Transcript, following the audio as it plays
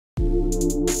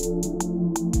Good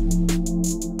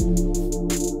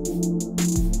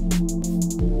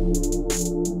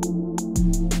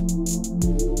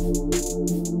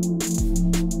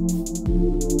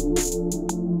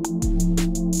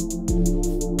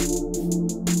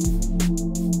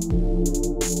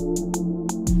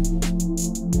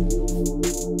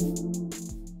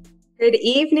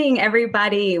evening,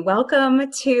 everybody.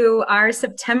 Welcome to our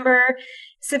September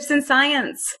Sips in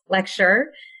Science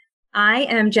lecture. I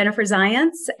am Jennifer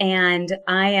Zients, and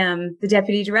I am the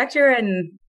Deputy Director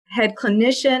and Head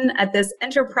Clinician at this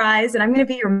enterprise, and I'm going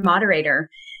to be your moderator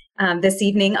this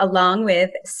evening, along with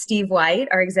Steve White,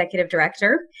 our Executive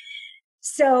Director.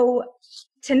 So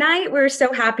tonight, we're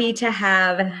so happy to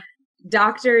have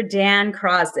Dr. Dan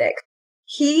Krawczyk.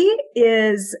 He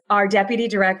is our Deputy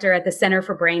Director at the Center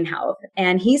for BrainHealth,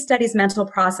 and he studies mental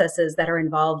processes that are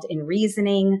involved in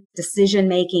reasoning,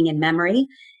 decision-making, and memory.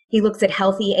 He looks at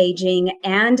healthy aging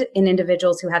and in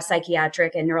individuals who have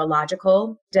psychiatric and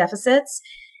neurological deficits.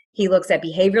 He looks at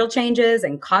behavioral changes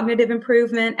and cognitive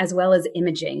improvement, as well as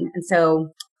imaging. And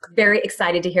so very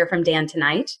excited to hear from Dan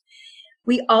tonight.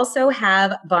 We also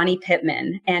have Bonnie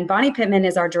Pitman, and Bonnie Pitman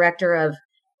is our Director of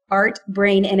Art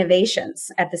Brain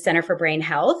Innovations at the Center for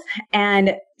BrainHealth.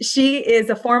 And she is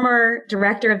a former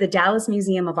director of the Dallas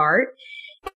Museum of Art.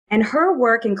 And her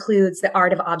work includes the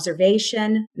art of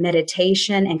observation,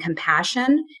 meditation, and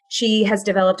compassion. She has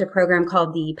developed a program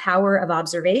called The Power of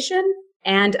Observation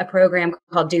and a program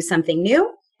called Do Something New.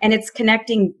 And it's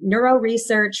connecting neuro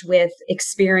research with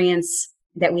experience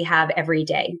that we have every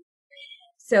day.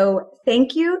 So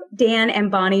thank you, Dan and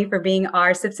Bonnie, for being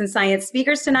our Sips in Science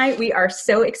speakers tonight. We are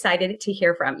so excited to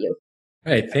hear from you.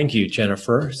 All right. Thank you,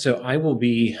 Jennifer. So I will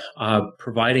be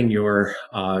providing your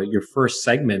first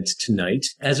segment tonight.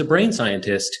 As a brain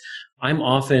scientist, I'm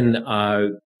often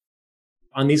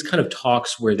on these kind of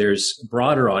talks where there's a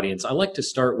broader audience. I like to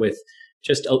start with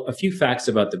just a few facts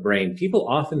about the brain. People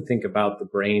often think about the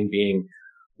brain being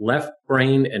left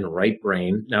brain and right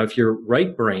brain. Now, if you're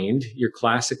right-brained, you're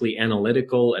classically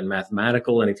analytical and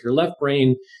mathematical. And if you're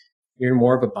left-brained, you're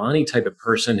more of a Bonnie type of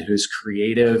person who's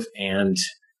creative and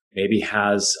maybe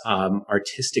has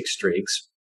artistic streaks.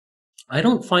 I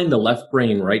don't find the left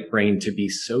brain, right brain to be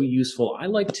so useful. I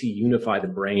like to unify the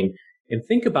brain and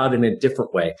think about it in a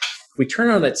different way. If we turn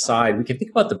on that side, we can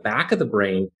think about the back of the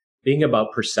brain being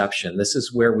about perception. This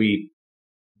is where we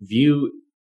view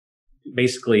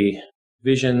basically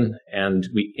vision, and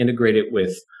we integrate it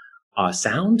with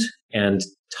sound and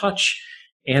touch.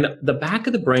 And the back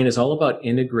of the brain is all about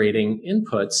integrating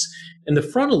inputs. And the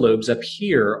frontal lobes up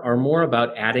here are more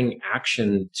about adding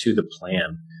action to the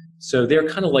plan. So they're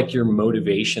kind of like your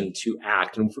motivation to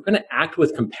act. And if we're going to act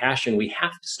with compassion, we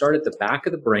have to start at the back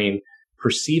of the brain,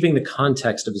 perceiving the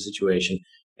context of the situation.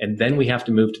 And then we have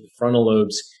to move to the frontal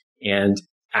lobes and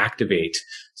activate.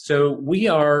 So we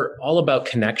are all about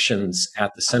connections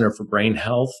at the Center for Brain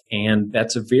Health, and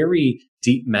that's a very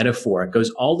deep metaphor. It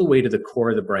goes all the way to the core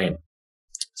of the brain.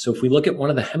 So if we look at one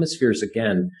of the hemispheres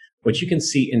again, what you can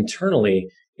see internally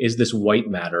is this white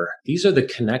matter. These are the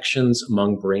connections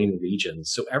among brain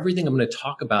regions. So everything I'm going to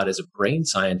talk about as a brain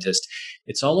scientist,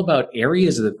 it's all about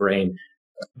areas of the brain,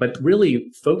 but really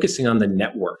focusing on the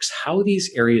networks, how these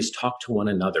areas talk to one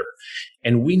another.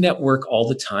 And we network all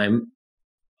the time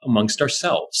amongst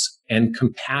ourselves. And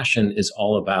compassion is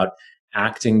all about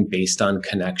acting based on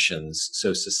connections.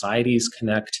 So societies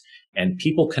connect and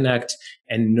people connect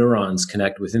and neurons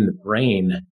connect within the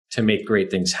brain to make great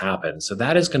things happen. So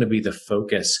that is going to be the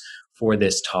focus for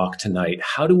this talk tonight.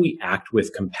 How do we act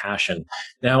with compassion?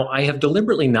 Now, I have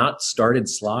deliberately not started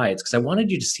slides because I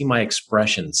wanted you to see my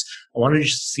expressions. I wanted you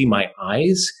to see my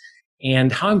eyes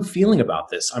and how I'm feeling about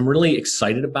this. I'm really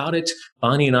excited about it.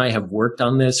 Bonnie and I have worked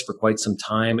on this for quite some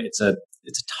time. It's a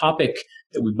topic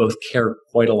that we both care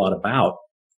quite a lot about.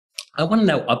 I want to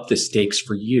now up the stakes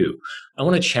for you. I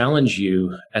want to challenge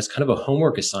you as kind of a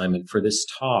homework assignment for this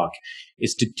talk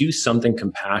is to do something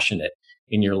compassionate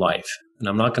in your life. And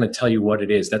I'm not going to tell you what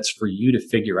it is. That's for you to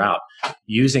figure out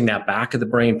using that back of the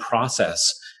brain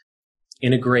process.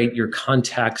 Integrate your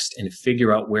context and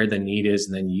figure out where the need is,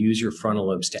 and then use your frontal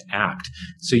lobes to act.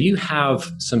 So you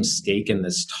have some stake in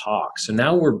this talk. So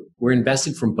now we're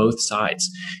invested from both sides,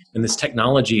 and this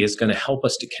technology is going to help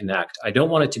us to connect. I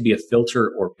don't want it to be a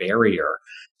filter or barrier.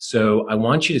 So I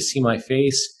want you to see my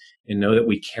face and know that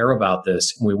we care about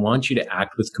this, and we want you to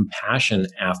act with compassion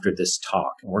after this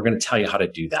talk. And we're going to tell you how to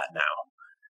do that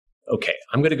now. Okay,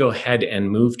 I'm going to go ahead and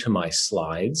move to my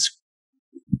slides.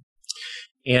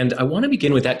 And I want to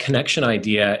begin with that connection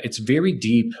idea. It's very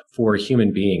deep for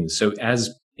human beings. So as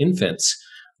infants,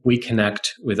 we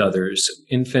connect with others.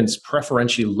 Infants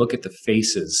preferentially look at the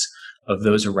faces of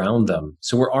those around them.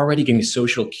 So we're already getting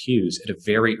social cues at a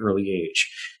very early age.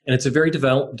 And it's a very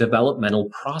developmental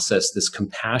process, this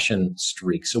compassion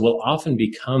streak. So we'll often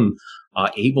become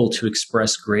able to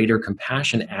express greater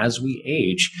compassion as we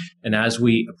age and as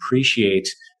we appreciate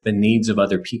the needs of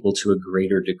other people to a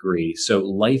greater degree. So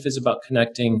life is about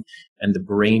connecting, and the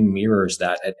brain mirrors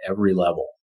that at every level.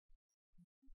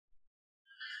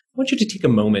 I want you to take a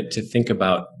moment to think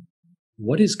about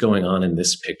what is going on in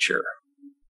this picture.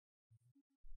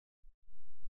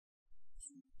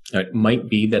 It might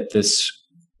be that this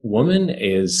woman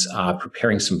is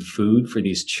preparing some food for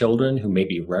these children who may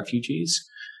be refugees.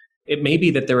 It may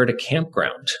be that they're at a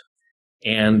campground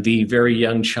and the very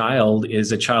young child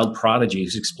is a child prodigy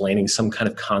who's explaining some kind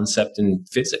of concept in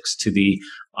physics to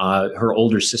her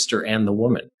older sister and the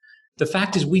woman. The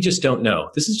fact is, we just don't know.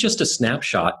 This is just a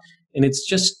snapshot, and it's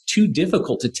just too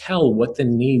difficult to tell what the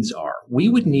needs are. We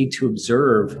would need to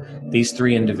observe these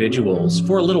three individuals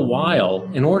for a little while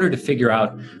in order to figure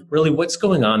out really what's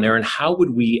going on there and how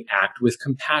would we act with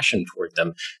compassion toward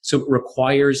them. So it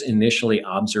requires initially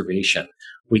observation.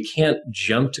 We can't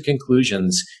jump to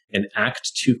conclusions and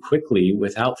act too quickly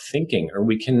without thinking, or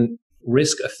we can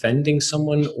risk offending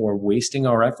someone or wasting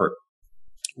our effort.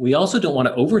 We also don't want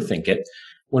to overthink it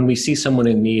when we see someone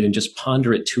in need and just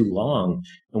ponder it too long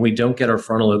and we don't get our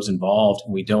frontal lobes involved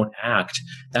and we don't act.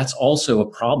 That's also a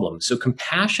problem. So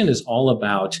compassion is all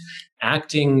about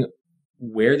acting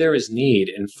where there is need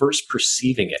and first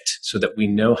perceiving it so that we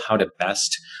know how to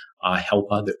best help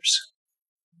others.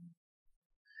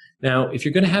 Now, if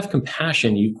you're going to have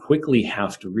compassion, you quickly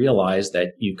have to realize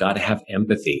that you've got to have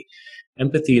empathy.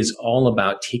 Empathy is all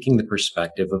about taking the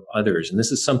perspective of others. And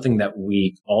this is something that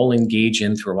we all engage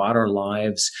in throughout our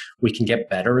lives. We can get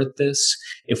better at this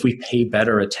if we pay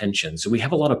better attention. So we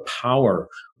have a lot of power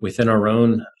within our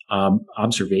own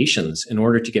observations in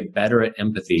order to get better at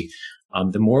empathy.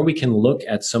 The more we can look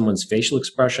at someone's facial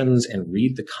expressions and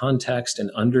read the context and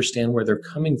understand where they're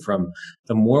coming from,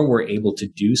 the more we're able to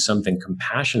do something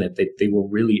compassionate that they will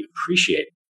really appreciate.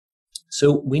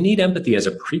 So we need empathy as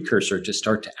a precursor to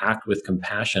start to act with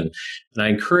compassion. And I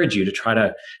encourage you to try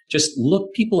to just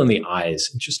look people in the eyes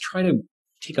and just try to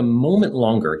take a moment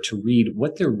longer to read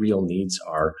what their real needs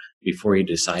are before you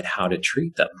decide how to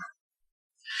treat them.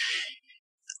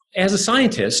 As a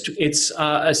scientist, it's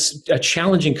a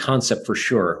challenging concept for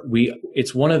sure.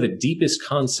 It's one of the deepest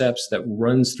concepts that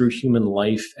runs through human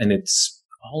life, and it's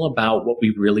all about what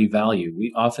we really value.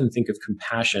 We often think of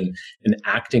compassion and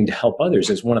acting to help others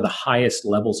as one of the highest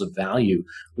levels of value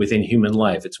within human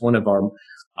life. It's one of our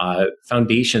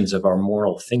foundations of our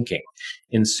moral thinking.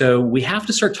 And so we have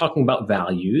to start talking about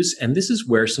values, and this is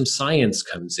where some science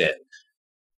comes in.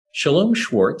 Shalom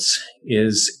Schwartz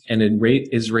is an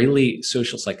Israeli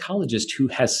social psychologist who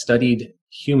has studied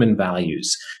human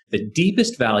values, the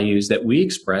deepest values that we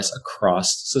express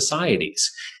across societies.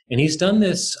 And he's done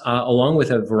this along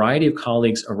with a variety of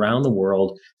colleagues around the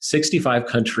world, 65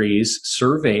 countries,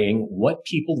 surveying what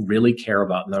people really care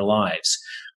about in their lives.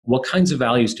 What kinds of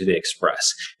values do they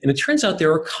express? And it turns out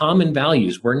there are common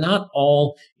values. We're not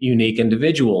all unique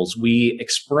individuals. We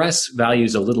express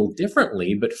values a little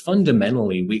differently, but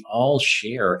fundamentally, we all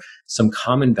share some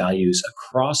common values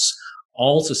across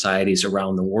all societies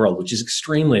around the world, which is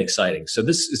extremely exciting. So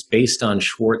this is based on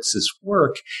Schwartz's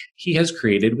work. He has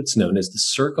created what's known as the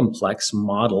circumplex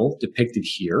model depicted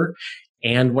here.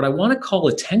 And what I want to call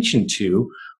attention to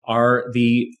are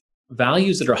the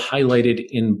values that are highlighted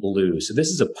in blue. So this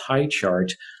is a pie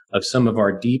chart of some of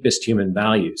our deepest human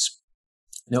values.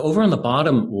 Now, over on the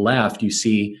bottom left, you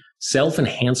see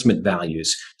self-enhancement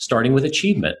values, starting with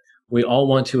achievement. We all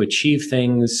want to achieve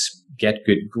things, get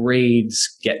good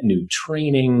grades, get new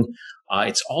training.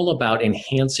 It's all about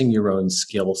enhancing your own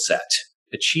skill set.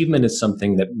 Achievement is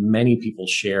something that many people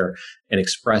share and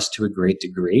express to a great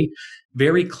degree.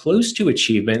 Very close to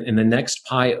achievement in the next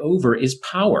pie over is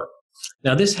power.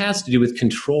 Now, this has to do with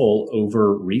control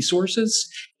over resources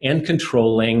and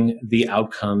controlling the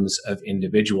outcomes of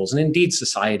individuals and indeed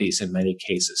societies in many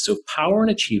cases. So power and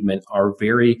achievement are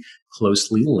very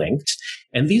closely linked.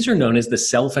 And these are known as the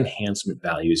self-enhancement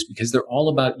values because they're all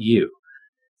about you.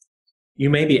 You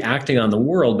may be acting on the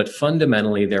world, but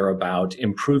fundamentally they're about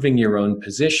improving your own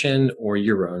position or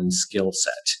your own skill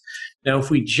set. Now,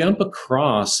 if we jump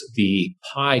across the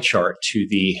pie chart to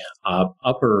the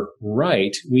upper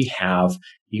right, we have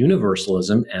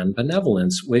universalism and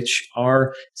benevolence, which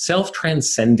are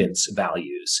self-transcendence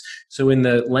values. So in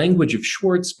the language of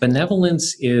Schwartz,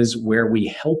 benevolence is where we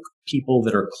help people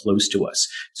that are close to us.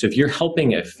 So if you're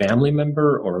helping a family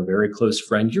member or a very close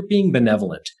friend, you're being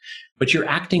benevolent. but you're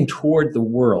acting toward the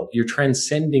world. You're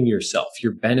transcending yourself.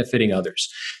 You're benefiting others.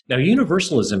 Now,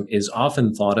 universalism is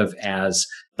often thought of as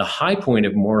the high point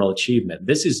of moral achievement.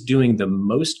 This is doing the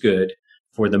most good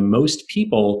for the most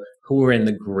people who are in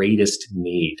the greatest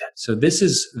need. So this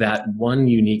is that one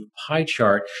unique pie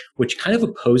chart, which kind of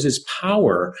opposes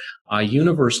power.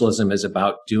 Universalism is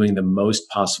about doing the most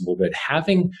possible good,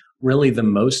 having really the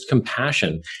most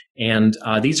compassion. And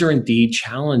these are indeed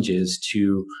challenges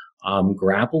to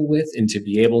grapple with and to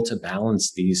be able to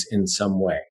balance these in some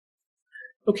way.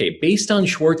 Okay, based on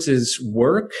Schwartz's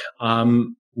work,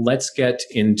 let's get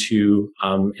into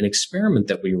an experiment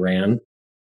that we ran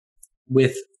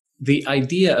with the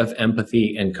idea of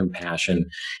empathy and compassion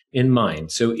in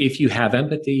mind. So if you have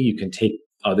empathy, you can take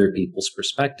other people's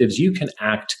perspectives. You can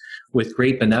act with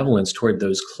great benevolence toward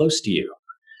those close to you.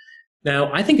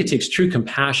 Now, I think it takes true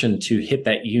compassion to hit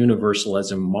that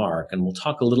universalism mark, and we'll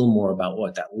talk a little more about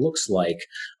what that looks like,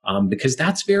 because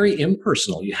that's very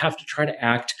impersonal. You have to try to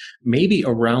act maybe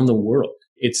around the world.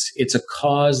 It's a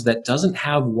cause that doesn't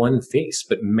have one face,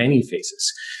 but many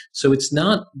faces. So it's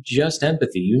not just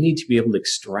empathy. You need to be able to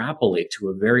extrapolate to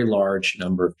a very large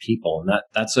number of people, and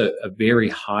that's a very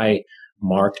high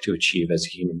mark to achieve as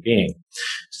a human being.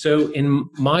 So in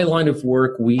my line of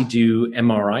work, we do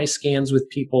MRI scans with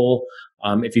people.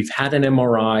 If you've had an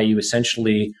MRI, you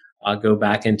essentially go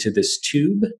back into this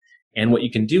tube. And what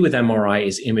you can do with MRI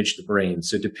is image the brain.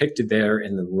 So depicted there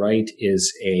in the right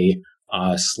is a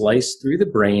slice through the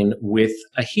brain with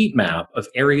a heat map of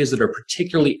areas that are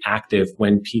particularly active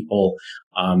when people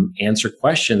answer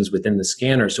questions within the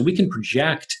scanner. So we can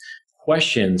project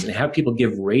questions and have people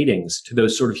give ratings to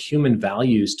those sort of human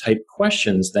values type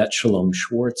questions that Shalom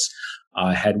Schwartz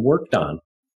had worked on.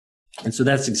 And so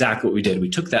that's exactly what we did. We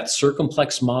took that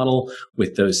circumplex model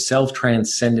with those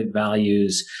self-transcendent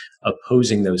values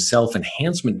opposing those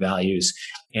self-enhancement values,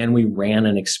 and we ran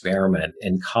an experiment.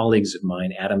 And colleagues of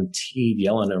mine, Adam Teed,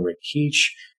 Jelena Rakic,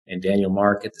 and Daniel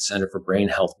Mark at the Center for Brain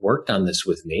Health worked on this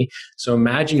with me. So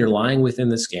imagine you're lying within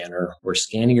the scanner. We're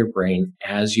scanning your brain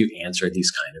as you answer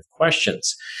these kind of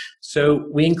questions. So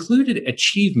we included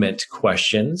achievement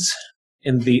questions,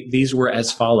 and these were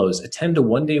as follows: attend a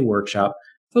one-day workshop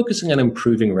focusing on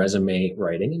improving resume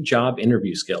writing and job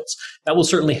interview skills. That will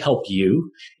certainly help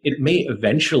you. It may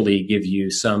eventually give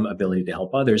you some ability to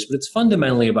help others, but it's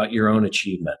fundamentally about your own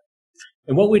achievement.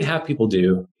 And what we'd have people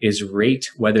do is rate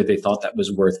whether they thought that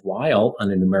was worthwhile on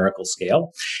a numerical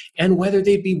scale and whether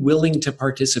they'd be willing to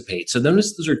participate. So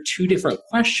notice those are two different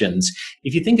questions.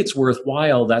 If you think it's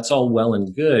worthwhile, that's all well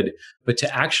and good. But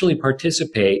to actually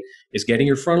participate is getting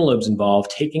your frontal lobes involved,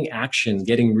 taking action,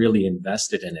 getting really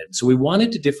invested in it. So we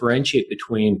wanted to differentiate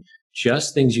between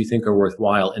just things you think are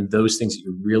worthwhile and those things that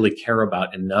you really care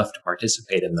about enough to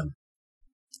participate in them.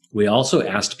 We also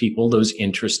asked people those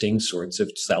interesting sorts of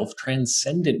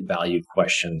self-transcendent value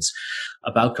questions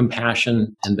about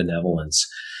compassion and benevolence.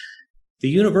 The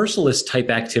universalist type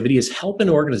activity is help an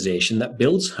organization that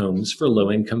builds homes for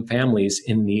low-income families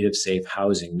in need of safe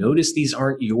housing. Notice these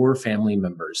aren't your family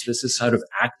members. This is sort of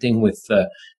acting with the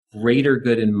greater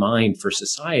good in mind for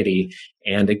society.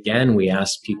 And again, we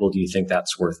asked people, do you think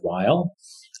that's worthwhile?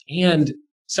 And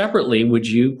separately, would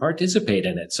you participate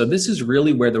in it? So this is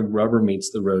really where the rubber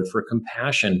meets the road for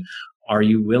compassion. Are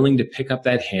you willing to pick up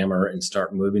that hammer and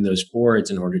start moving those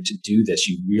boards in order to do this?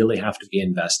 You really have to be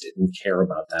invested and care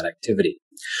about that activity.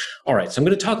 All right, so I'm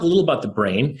going to talk a little about the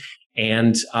brain.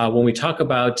 And when we talk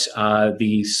about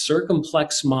the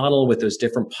circumplex model with those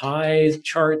different pie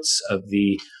charts of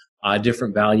the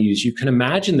different values, you can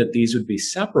imagine that these would be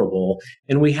separable.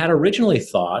 And we had originally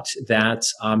thought that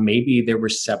maybe there were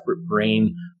separate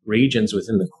brain regions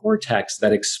within the cortex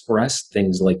that expressed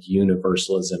things like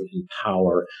universalism and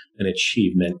power and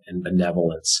achievement and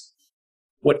benevolence.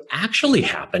 What actually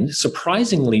happened,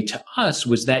 surprisingly to us,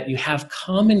 was that you have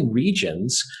common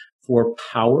regions for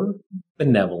power,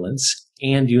 benevolence,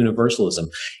 and universalism.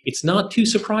 It's not too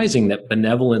surprising that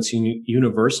benevolence and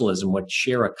universalism would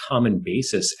share a common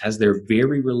basis, as they're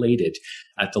very related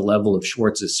at the level of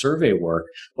Schwartz's survey work.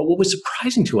 But what was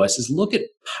surprising to us is look at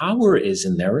power is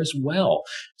in there as well.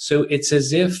 So it's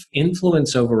as if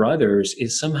influence over others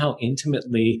is somehow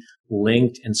intimately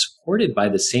linked and supported by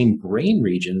the same brain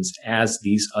regions as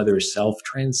these other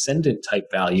self-transcendent type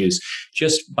values.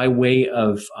 Just by way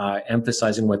of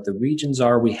emphasizing what the regions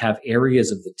are, we have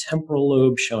areas of the temporal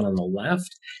lobe shown on the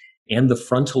left and the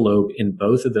frontal lobe in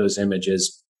both of those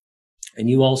images. And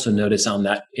you also notice on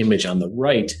that image on the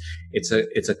right, it's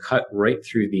a cut right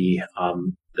through the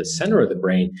the center of the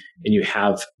brain, and you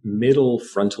have middle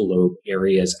frontal lobe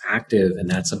areas active, and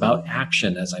that's about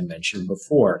action, as I mentioned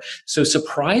before. So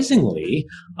surprisingly,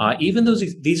 even though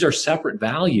these are separate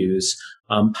values,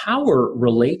 power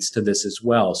relates to this as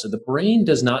well. So the brain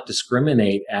does not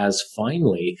discriminate as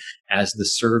finely as the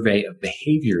survey of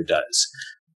behavior does.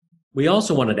 We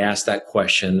also wanted to ask that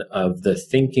question of the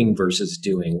thinking versus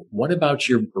doing. What about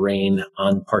your brain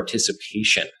on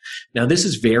participation? Now, this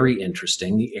is very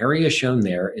interesting. The area shown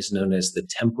there is known as the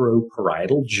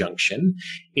temporoparietal junction.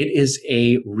 It is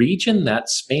a region that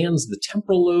spans the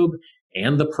temporal lobe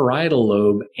and the parietal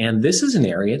lobe, and this is an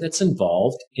area that's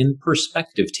involved in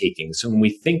perspective taking. So when we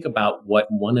think about what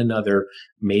one another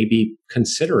may be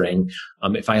considering,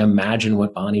 if I imagine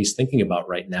what Bonnie's thinking about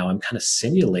right now, I'm kind of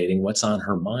simulating what's on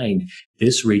her mind.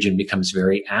 This region becomes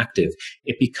very active.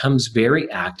 It becomes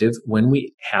very active when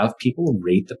we have people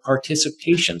rate the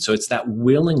participation. So it's that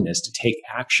willingness to take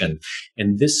action.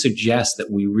 And this suggests that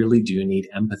we really do need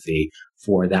empathy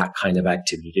for that kind of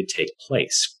activity to take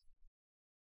place.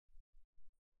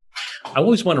 I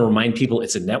always want to remind people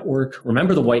it's a network.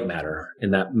 Remember the white matter in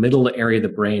that middle area of the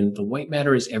brain. The white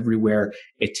matter is everywhere.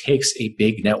 It takes a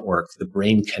big network. The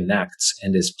brain connects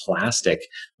and is plastic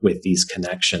with these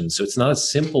connections. So it's not a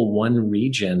simple one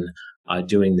region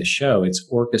doing the show. It's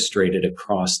orchestrated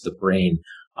across the brain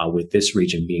with this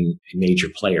region being a major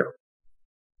player.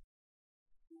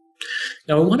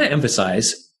 Now, I want to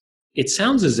emphasize, it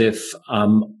sounds as if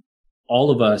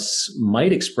all of us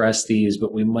might express these,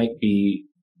 but we might be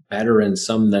better in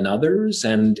some than others,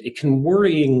 and it can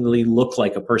worryingly look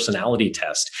like a personality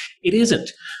test. It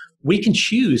isn't. We can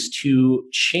choose to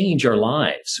change our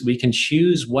lives. We can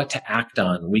choose what to act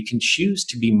on. We can choose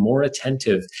to be more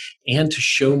attentive and to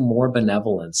show more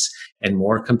benevolence and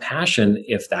more compassion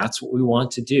if that's what we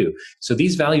want to do. So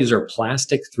these values are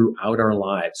plastic throughout our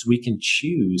lives. We can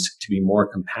choose to be more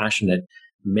compassionate,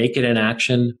 make it an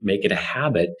action, make it a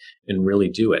habit, and really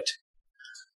do it.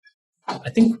 I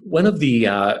think one of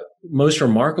the most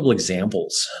remarkable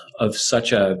examples of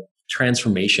such a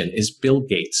transformation is Bill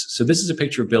Gates. So this is a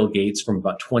picture of Bill Gates from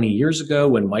about 20 years ago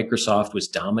when Microsoft was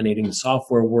dominating the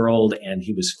software world and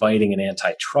he was fighting an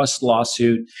antitrust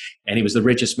lawsuit, and he was the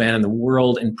richest man in the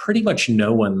world, and pretty much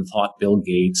no one thought Bill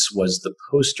Gates was the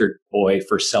poster boy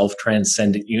for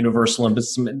self-transcendent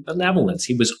universalism and benevolence.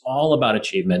 He was all about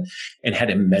achievement and had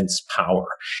immense power.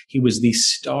 He was the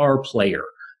star player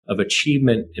of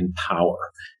achievement and power.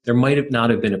 There might have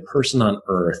not have been a person on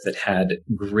earth that had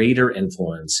greater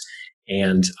influence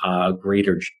and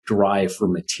greater drive for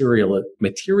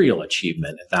material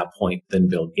achievement at that point than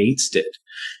Bill Gates did.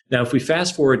 Now, if we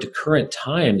fast forward to current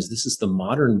times, this is the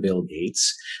modern Bill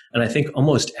Gates, and I think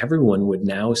almost everyone would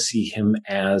now see him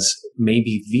as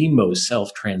maybe the most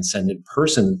self-transcendent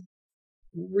person,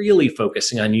 really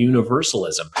focusing on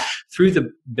universalism. Through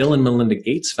the Bill and Melinda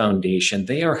Gates Foundation,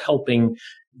 they are helping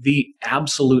the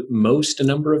absolute most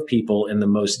number of people in the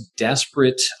most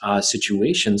desperate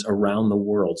situations around the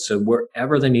world. So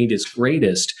wherever the need is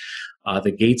greatest,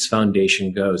 the Gates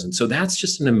Foundation goes. And so that's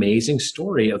just an amazing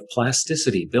story of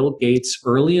plasticity. Bill Gates,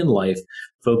 early in life,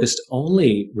 focused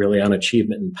only really on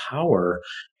achievement and power,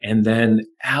 and then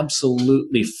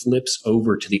absolutely flips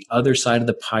over to the other side of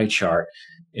the pie chart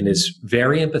and is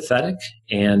very empathetic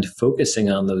and focusing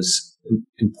on those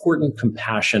important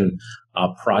compassion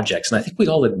projects. And I think we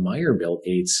all admire Bill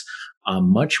Gates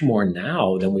much more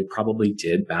now than we probably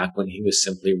did back when he was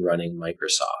simply running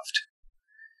Microsoft.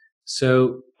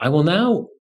 So I will now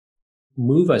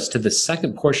move us to the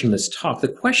second portion of this talk. The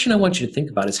question I want you to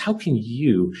think about is, how can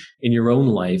you in your own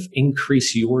life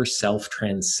increase your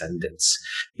self-transcendence,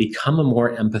 become a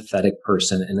more empathetic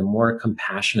person and a more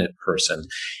compassionate person?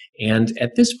 And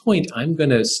at this point, I'm going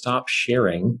to stop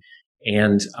sharing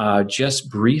and just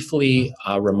briefly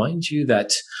remind you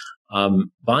that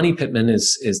Bonnie Pitman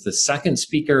is the second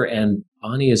speaker, and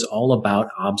Bonnie is all about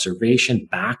observation,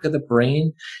 back of the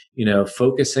brain,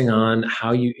 focusing on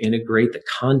how you integrate the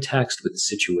context with the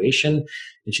situation.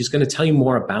 And she's going to tell you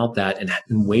more about that and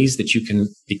ways that you can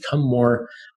become more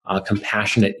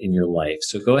compassionate in your life.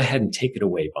 So go ahead and take it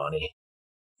away, Bonnie.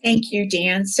 Thank you,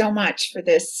 Dan, so much for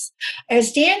this.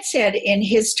 As Dan said in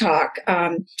his talk,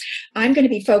 I'm going to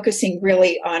be focusing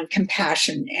really on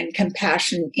compassion and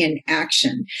compassion in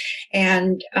action.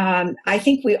 And I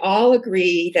think we all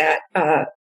agree that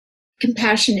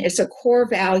compassion is a core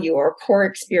value or core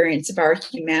experience of our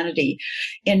humanity.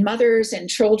 In mothers and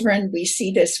children, we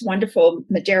see this wonderful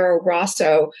Madero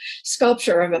Rosso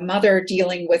sculpture of a mother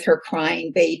dealing with her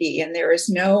crying baby. And there is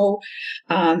no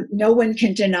one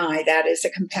can deny that is a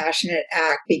compassionate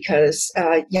act, because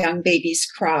young babies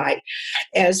cry.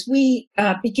 As we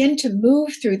begin to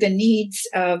move through the needs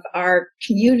of our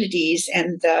communities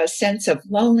and the sense of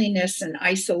loneliness and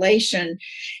isolation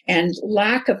and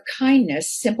lack of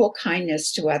kindness, simple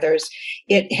kindness to others,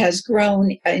 it has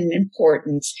grown in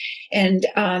importance. And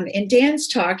in Dan's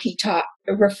talk, he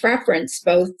referenced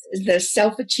both the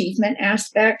self-achievement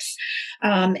aspects,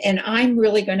 and I'm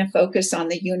really going to focus on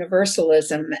the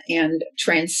universalism and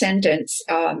transcendence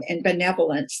and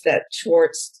benevolence that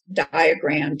Schwartz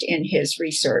diagrammed in his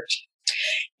research.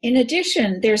 In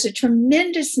addition, there's a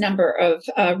tremendous number of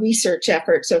research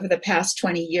efforts over the past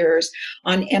 20 years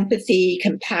on empathy,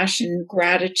 compassion,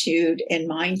 gratitude, and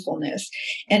mindfulness.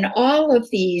 And all of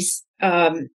these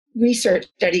research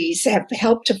studies have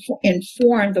helped to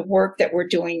inform the work that we're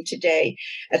doing today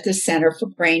at the Center for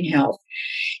Brain Health.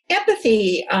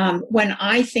 Empathy, when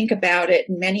I think about it,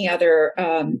 and many other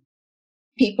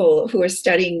people who are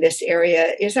studying this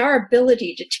area, is our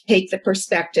ability to take the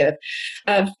perspective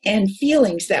of and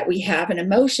feelings that we have and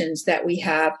emotions that we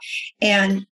have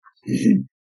and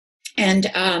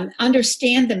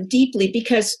understand them deeply,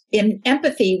 because in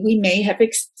empathy we may have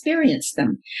experienced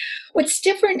them. What's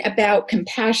different about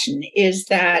compassion is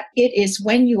that it is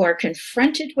when you are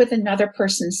confronted with another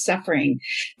person's suffering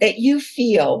that you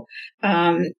feel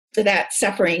that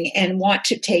suffering and want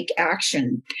to take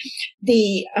action.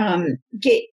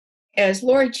 As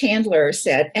Lori Chandler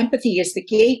said, empathy is the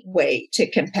gateway to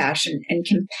compassion, and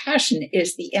compassion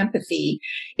is empathy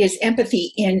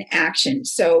in action.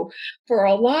 So for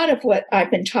a lot of what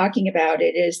I've been talking about,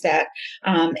 it is that,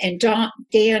 and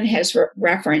Dan has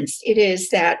referenced, it is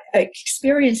that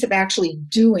experience of actually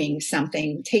doing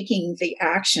something, taking the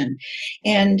action.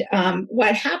 And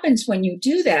what happens when you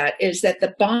do that is that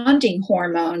the bonding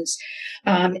hormones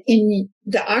in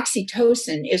the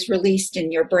oxytocin is released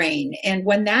in your brain. And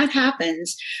when that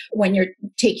happens, when you're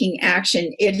taking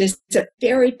action, it is a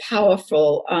very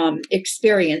powerful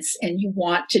experience, and you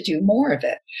want to do more of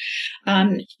it.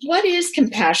 What is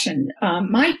compassion?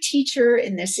 My teacher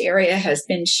in this area has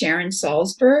been Sharon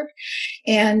Salzberg,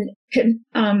 and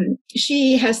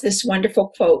she has this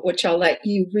wonderful quote, which I'll let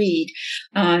you read.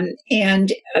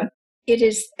 It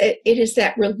is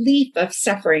that relief of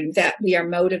suffering that we are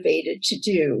motivated to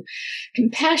do.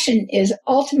 Compassion is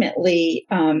ultimately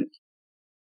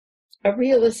a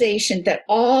realization that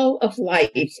all of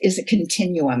life is a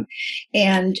continuum,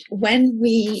 and when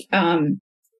we are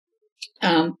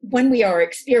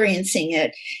experiencing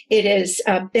it, it is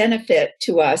a benefit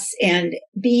to us, and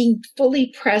being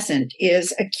fully present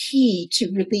is a key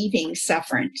to relieving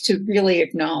suffering, to really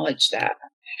acknowledge that.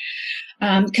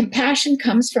 Compassion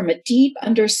comes from a deep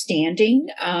understanding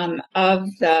of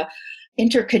the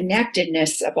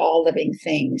interconnectedness of all living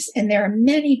things. And there are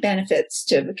many benefits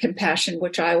to compassion,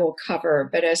 which I will cover.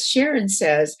 But as Sharon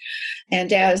says,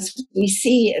 and as we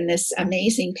see in this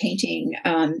amazing painting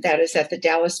that is at the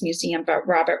Dallas Museum by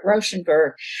Robert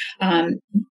Rauschenberg,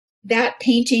 that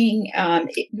painting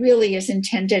it really is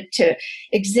intended to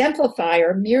exemplify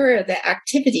or mirror the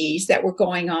activities that were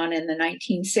going on in the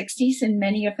 1960s, and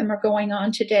many of them are going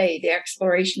on today. The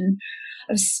exploration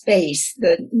of space,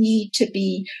 the need to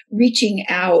be reaching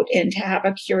out and to have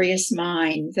a curious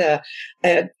mind, the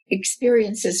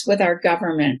experiences with our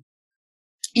government.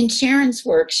 In Sharon's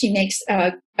work, she makes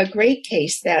a great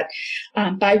case that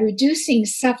by reducing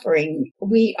suffering,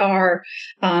 we are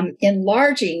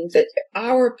enlarging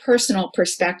our personal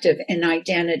perspective and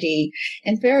identity,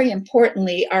 and very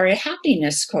importantly, our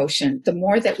happiness quotient. The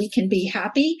more that we can be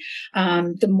happy,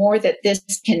 the more that this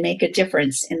can make a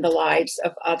difference in the lives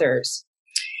of others.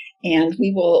 And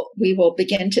we will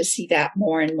begin to see that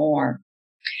more and more.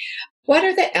 What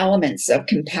are the elements of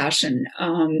compassion?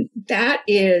 That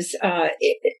is,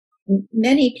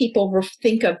 many people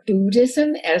think of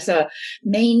Buddhism as a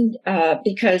main,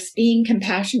 because being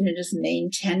compassionate is the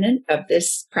main tenet of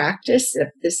this practice, of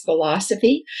this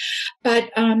philosophy.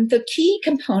 But the key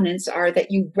components are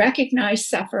that you recognize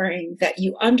suffering, that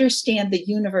you understand the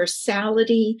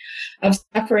universality of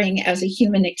suffering as a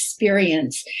human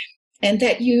experience, and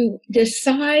that you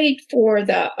decide for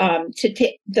to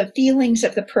take the feelings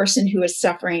of the person who is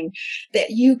suffering,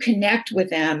 that you connect with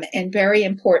them, and very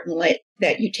importantly,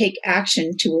 that you take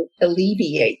action to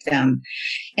alleviate them.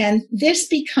 And this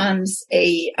becomes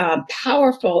a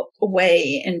powerful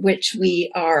way in which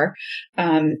we are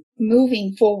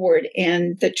moving forward.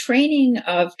 And the training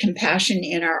of compassion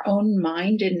in our own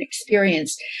mind and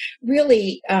experience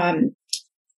really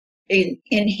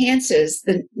enhances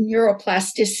the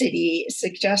neuroplasticity,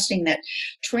 suggesting that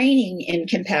training in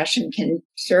compassion can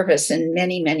serve us in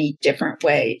many, many different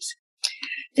ways.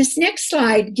 This next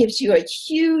slide gives you a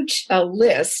huge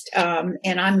list,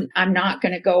 and I'm not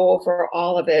going to go over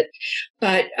all of it,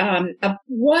 but of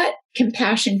what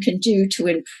compassion can do to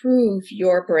improve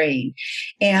your brain.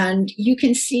 And you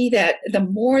can see that the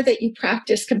more that you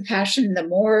practice compassion, the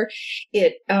more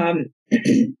it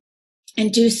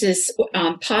induces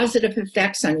positive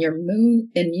effects on your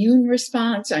immune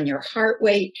response, on your heart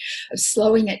rate, of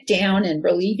slowing it down and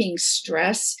relieving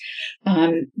stress.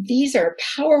 These are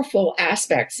powerful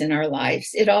aspects in our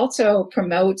lives. It also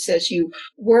promotes, as you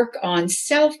work on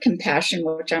self-compassion,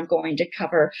 which I'm going to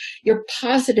cover, your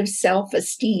positive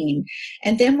self-esteem.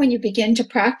 And then when you begin to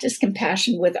practice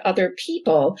compassion with other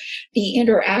people, the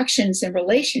interactions and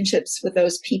relationships with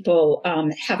those people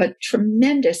have a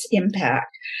tremendous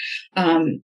impact.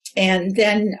 And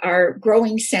then our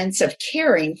growing sense of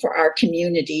caring for our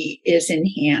community is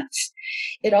enhanced.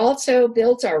 It also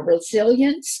builds our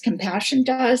resilience. Compassion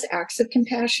does, acts of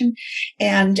compassion,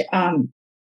 and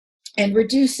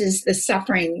reduces the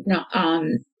suffering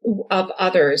of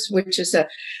others, which is a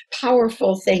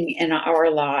powerful thing in our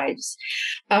lives.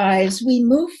 As we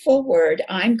move forward,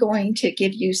 I'm going to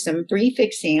give you some brief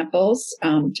examples,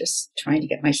 just trying to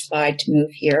get my slide to move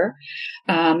here,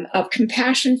 of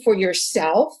compassion for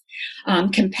yourself,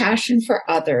 compassion for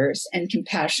others, and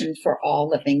compassion for all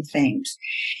living things.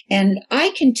 And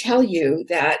I can tell you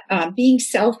that being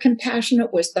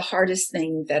self-compassionate was the hardest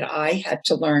thing that I had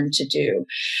to learn to do.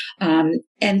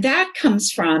 And that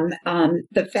comes from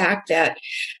the fact that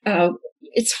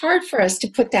it's hard for us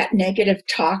to put that negative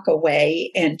talk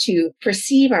away and to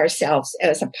perceive ourselves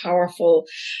as a powerful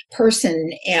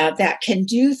person that can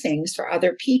do things for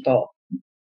other people.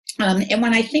 And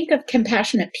when I think of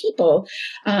compassionate people,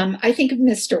 I think of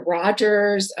Mr.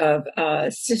 Rogers, of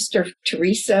Sister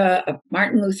Teresa, of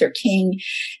Martin Luther King,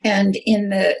 and in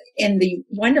the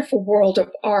wonderful world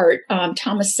of art,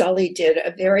 Thomas Sully did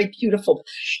a very beautiful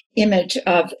image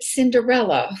of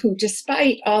Cinderella, who,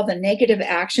 despite all the negative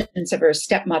actions of her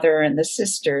stepmother and the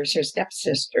sisters, her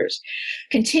stepsisters,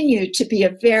 continued to be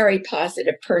a very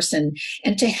positive person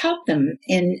and to help them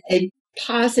in a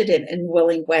positive and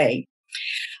willing way.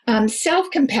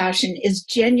 Self-compassion is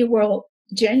genuinely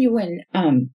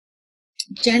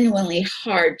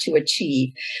hard to achieve,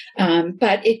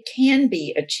 but it can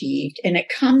be achieved, and it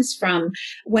comes from,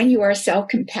 when you are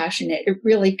self-compassionate, it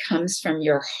really comes from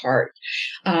your heart.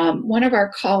 One of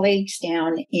our colleagues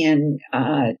down in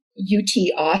UT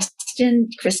Austin,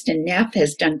 Kristen Neff,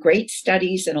 has done great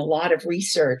studies and a lot of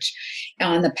research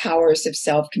on the powers of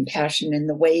self-compassion and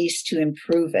the ways to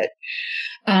improve it.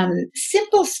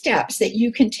 Simple steps that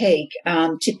you can take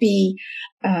to be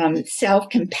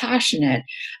self-compassionate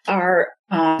are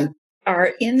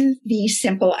in the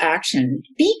simple action.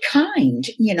 Be kind,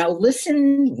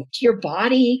 listen to your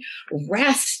body,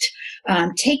 rest,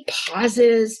 take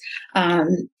pauses,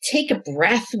 take a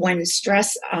breath when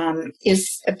stress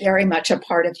is very much a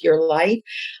part of your life.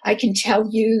 I can tell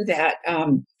you that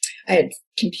I had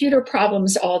computer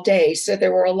problems all day, so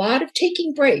there were a lot of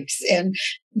taking breaks and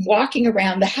walking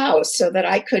around the house so that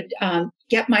I could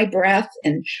get my breath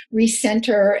and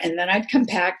recenter, and then I'd come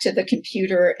back to the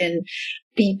computer and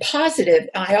be positive.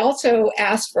 I also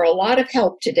asked for a lot of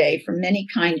help today from many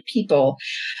kind people,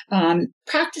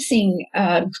 practicing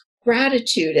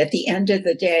gratitude at the end of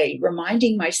the day,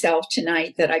 reminding myself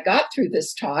tonight that I got through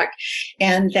this talk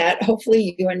and that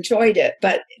hopefully you enjoyed it.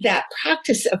 But that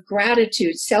practice of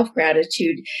gratitude,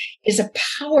 self-gratitude, is a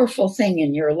powerful thing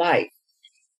in your life.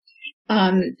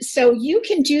 So you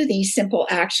can do these simple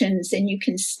actions and you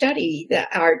can study the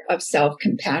art of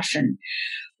self-compassion.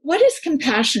 What is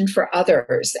compassion for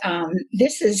others?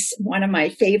 This is one of my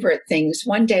favorite things.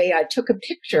 One day I took a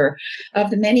picture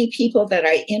of the many people that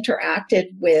I interacted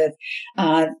with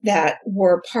that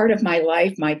were part of my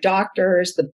life, my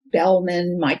doctors, the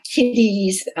bellman, my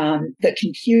kitties, the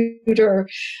computer,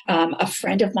 a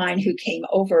friend of mine who came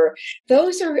over.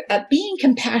 Those are being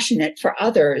compassionate for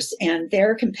others, and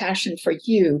their compassion for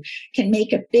you can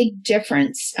make a big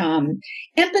difference.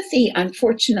 Empathy,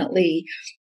 unfortunately,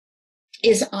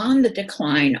 is on the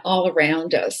decline all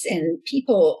around us. And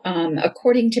people,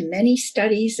 according to many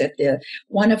studies,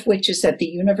 one of which is at the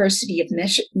University of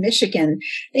Michigan,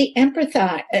 they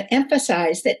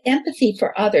emphasize that empathy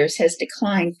for others has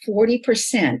declined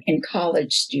 40% in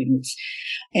college students.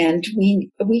 And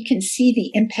we can see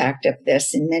the impact of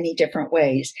this in many different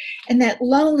ways. And that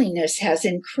loneliness has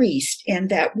increased, and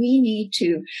that we need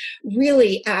to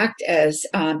really act as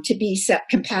to be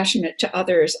compassionate to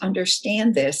others,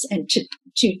 understand this, and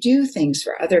to do things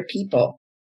for other people.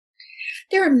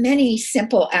 There are many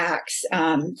simple acts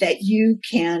that you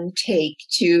can take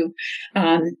to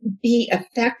be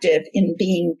effective in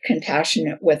being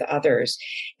compassionate with others.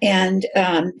 And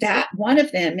that one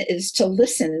of them is to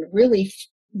listen, really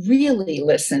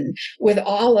listen with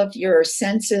all of your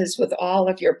senses, with all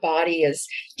of your body, as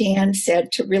Dan said,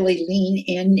 to really lean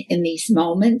in these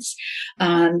moments,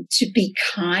 to be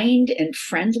kind and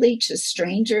friendly to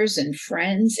strangers and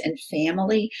friends and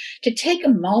family, to take a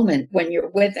moment when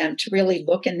you're with them to really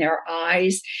look in their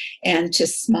eyes and to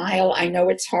smile. I know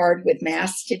it's hard with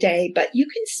masks today, but you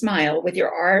can smile with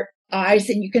your eyes,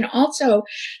 and you can also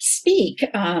speak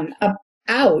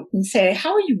out and say,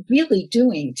 how are you really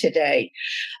doing today?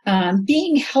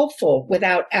 Being helpful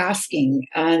without asking.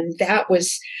 That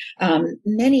was,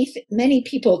 many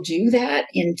people do that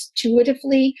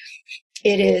intuitively.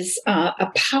 It is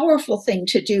a powerful thing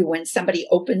to do when somebody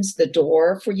opens the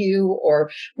door for you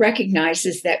or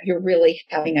recognizes that you're really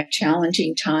having a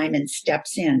challenging time and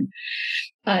steps in.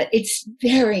 It's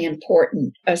very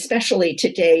important, especially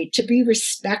today, to be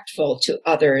respectful to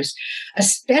others,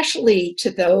 especially to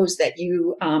those that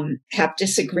you have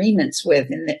disagreements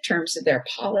with in the terms of their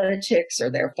politics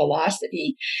or their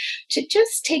philosophy, to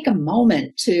just take a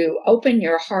moment to open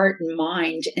your heart and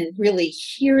mind and really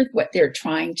hear what they're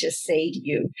trying to say to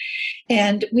you.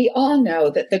 And we all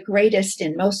know that the greatest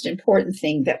and most important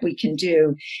thing that we can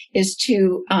do is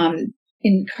to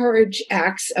encourage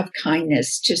acts of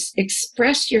kindness, to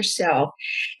express yourself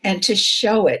and to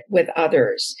show it with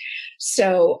others.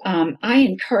 So I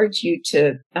encourage you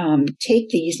to take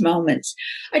these moments.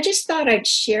 I just thought I'd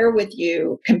share with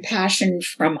you compassion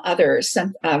from others,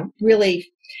 some really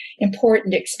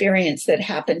important experience that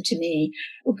happened to me.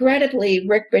 Regrettably,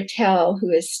 Rick Britell,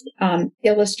 who is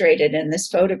illustrated in this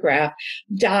photograph,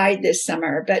 died this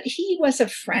summer, but he was a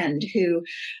friend who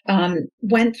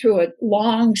went through a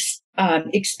long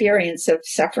experience of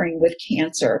suffering with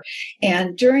cancer.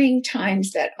 And during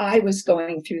times that I was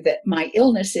going through my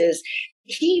illnesses,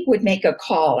 he would make a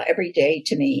call every day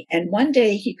to me. And one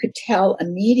day he could tell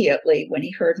immediately when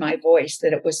he heard my voice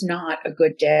that it was not a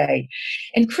good day.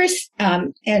 And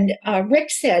Rick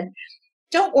said,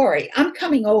 "Don't worry, I'm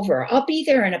coming over. I'll be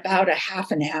there in about a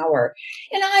half an hour."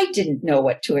 And I didn't know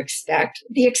what to expect.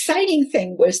 The exciting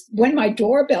thing was when my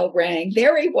doorbell rang,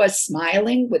 there he was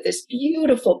smiling with this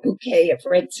beautiful bouquet of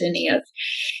red zinnias.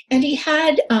 And he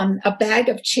had a bag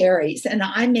of cherries, and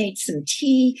I made some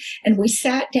tea, and we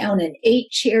sat down and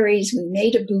ate cherries. We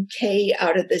made a bouquet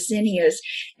out of the zinnias,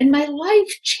 and my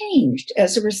life changed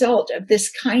as a result of this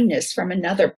kindness from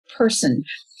another person.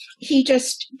 He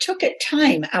just took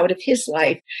time out of his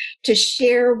life to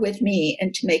share with me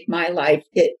and to make my life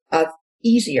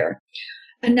easier.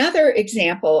 Another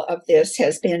example of this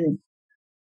has been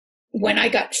when I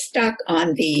got stuck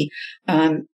on the,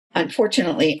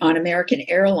 unfortunately, on American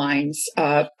Airlines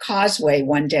causeway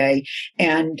one day,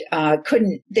 and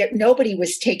nobody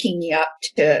was taking me up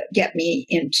to get me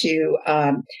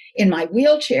in my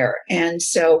wheelchair. And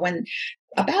so when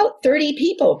about 30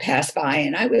 people passed by,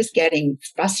 and I was getting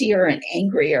fussier and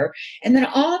angrier. And then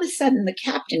all of a sudden the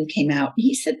captain came out and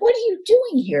he said, "What are you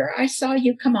doing here? I saw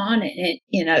you come on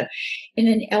in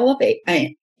an elevator,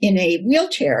 in a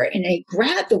wheelchair," and they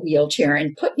grabbed the wheelchair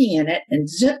and put me in it and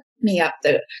zipped me up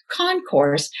the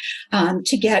concourse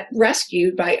to get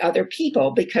rescued by other people.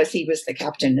 Because he was the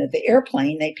captain of the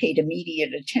airplane, they paid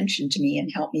immediate attention to me and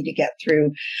helped me to get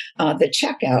through the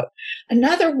checkout.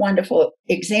 Another wonderful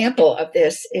example of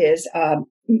this is an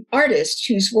artist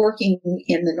who's working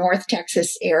in the North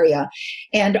Texas area,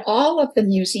 and all of the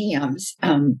museums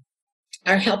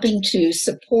are helping to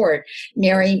support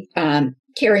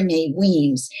Carrie Mae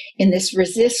Weems in this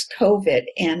Resist COVID.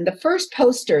 And the first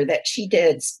poster that she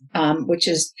did, which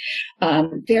is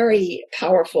very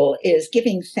powerful, is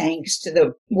giving thanks to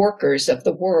the workers of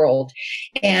the world.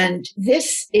 And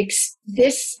this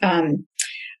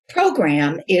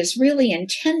program is really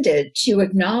intended to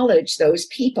acknowledge those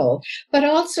people, but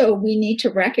also we need to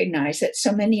recognize that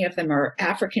so many of them are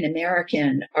African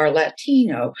American, are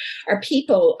Latino, are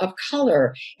people of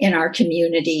color in our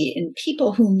community, and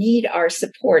people who need our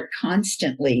support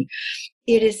constantly.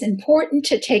 It is important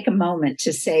to take a moment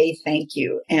to say thank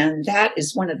you, and that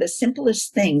is one of the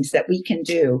simplest things that we can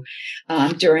do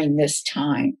during this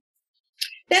time.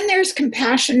 Then there's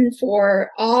compassion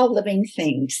for all living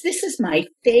things. This is my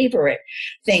favorite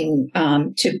thing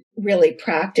to really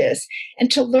practice, and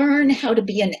to learn how to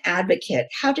be an advocate,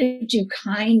 how to do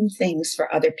kind things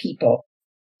for other people.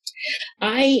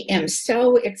 I am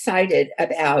so excited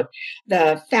about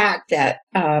the fact that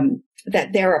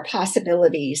that there are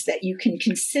possibilities that you can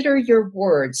consider your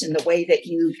words in the way that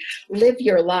you live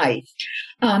your life.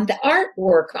 The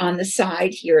artwork on the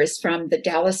side here is from the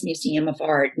Dallas Museum of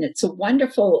Art, and it's a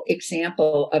wonderful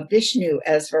example of Vishnu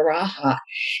as Varaha.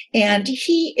 And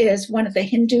he is one of the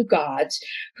Hindu gods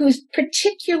whose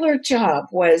particular job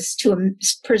was to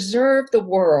preserve the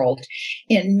world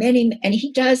and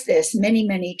he does this many,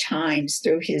 many times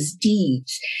through his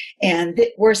deeds. And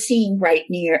we're seeing right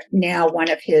now one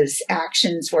of his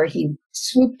actions where he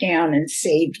swooped down and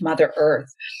saved Mother Earth.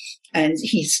 And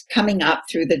he's coming up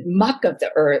through the muck of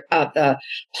the earth, of the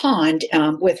pond,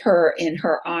 with her in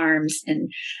her arms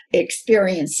and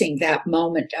experiencing that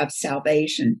moment of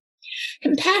salvation.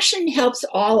 Compassion helps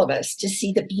all of us to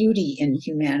see the beauty in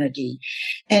humanity.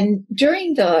 And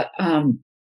during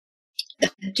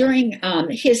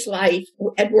his life,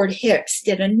 Edward Hicks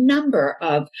did a number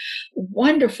of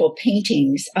wonderful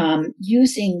paintings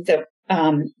using the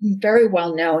very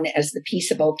well known as the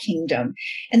Peaceable Kingdom.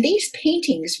 And these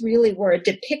paintings really were a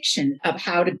depiction of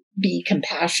how to be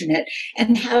compassionate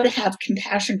and how to have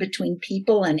compassion between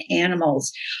people and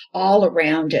animals all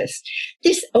around us.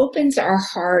 This opens our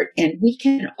heart, and we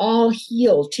can all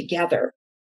heal together.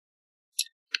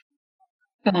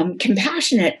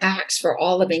 Compassionate acts for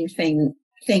all living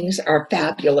things are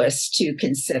fabulous to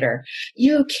consider.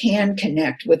 You can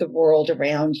connect with the world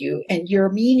around you, and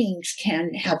your meanings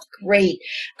can have great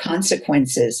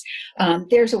consequences.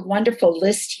 There's a wonderful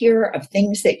list here of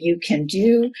things that you can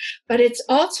do, but it's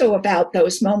also about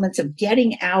those moments of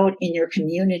getting out in your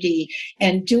community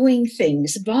and doing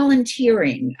things,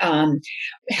 volunteering,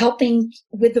 helping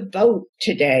with the vote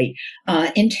today,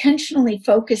 intentionally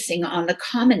focusing on the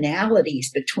commonalities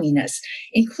between us,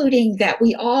 including that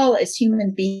we all as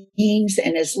human beings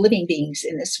and as living beings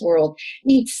in this world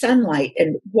need sunlight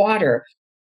and water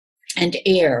and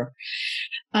air.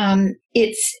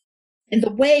 It's in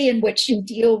the way in which you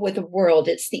deal with the world.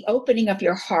 It's the opening of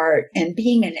your heart and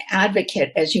being an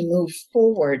advocate as you move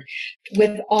forward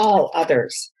with all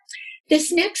others.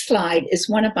 This next slide is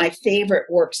one of my favorite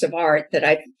works of art that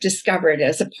I've discovered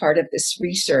as a part of this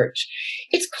research.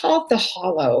 It's called The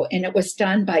Hollow, and it was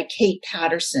done by Kate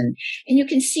Patterson. And you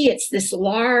can see it's this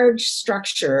large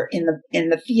structure in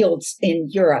the fields in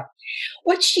Europe.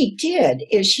 What she did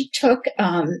is she took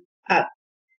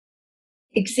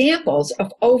examples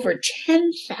of over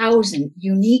 10,000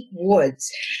 unique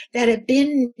woods that have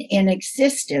been in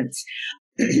existence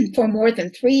for more than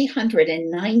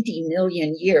 390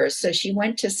 million years. So she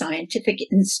went to scientific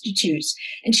institutes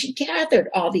and she gathered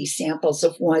all these samples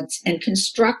of woods and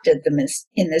constructed them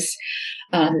in this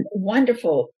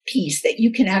wonderful piece that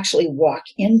you can actually walk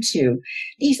into.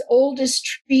 These oldest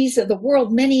trees of the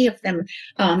world, many of them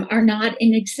are not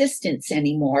in existence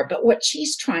anymore. But what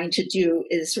she's trying to do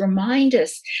is remind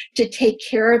us to take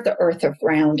care of the earth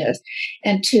around us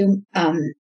and to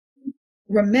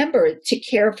remember to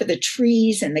care for the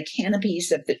trees and the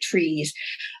canopies of the trees,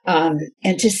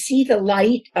 and to see the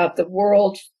light of the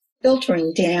world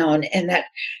filtering down, and that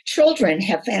children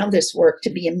have found this work to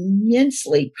be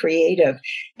immensely creative,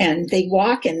 and they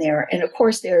walk in there. And of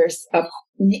course, there's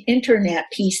an internet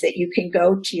piece that you can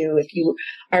go to if you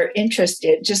are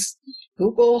interested. Just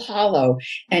Google Hollow,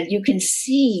 and you can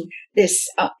see this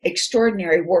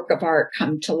extraordinary work of art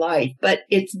come to life. But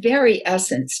its very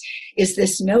essence is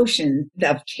this notion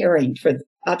of caring for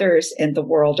others and the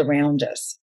world around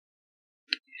us.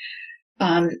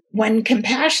 When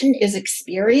compassion is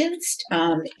experienced,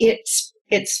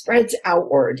 it spreads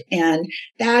outward, and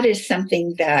that is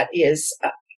something that is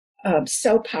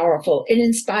so powerful. It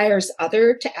inspires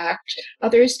others to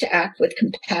act with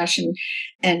compassion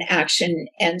and action.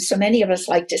 And so many of us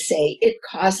like to say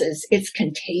it's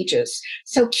contagious.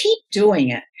 So keep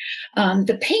doing it.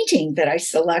 The painting that I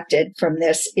selected from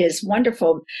this is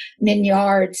wonderful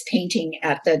Mignard's painting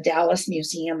at the Dallas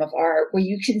Museum of Art, where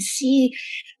you can see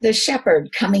the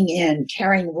shepherd coming in,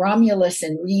 carrying Romulus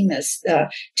and Remus, the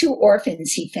two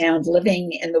orphans he found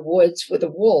living in the woods with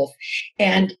a wolf.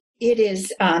 And it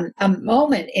is a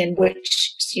moment in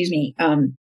which,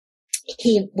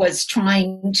 he was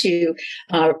trying to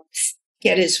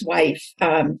get his wife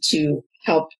to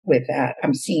help with that.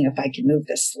 I'm seeing if I can move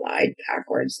the slide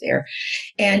backwards there.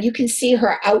 And you can see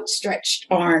her outstretched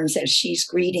arms as she's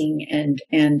greeting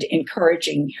and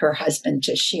encouraging her husband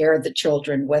to share the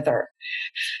children with her.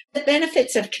 The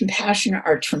benefits of compassion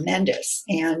are tremendous,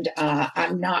 and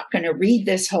I'm not going to read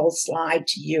this whole slide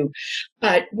to you,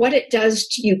 but what it does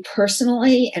to you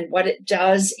personally and what it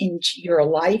does into your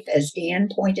life, as Dan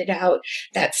pointed out,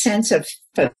 that sense of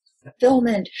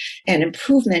fulfillment and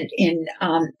improvement in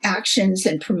actions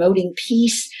and promoting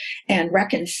peace and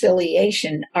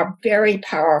reconciliation are very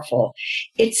powerful.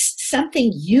 It's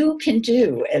something you can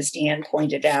do, as Dan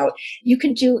pointed out. You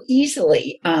can do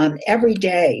easily every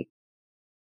day.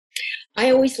 I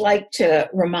always like to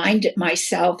remind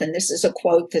myself, and this is a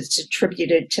quote that's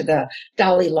attributed to the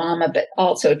Dalai Lama, but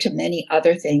also to many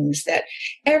other things, that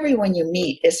everyone you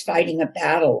meet is fighting a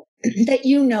battle that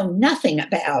you know nothing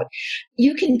about.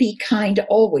 You can be kind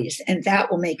always, and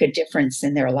that will make a difference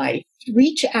in their life.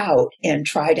 Reach out and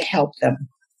try to help them.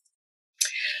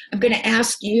 I'm going to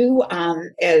ask you,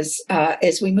 as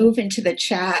we move into the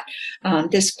chat,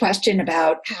 this question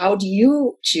about how do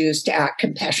you choose to act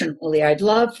compassionately? I'd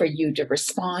love for you to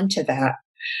respond to that.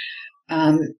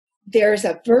 There's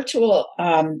a virtual,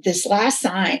 this last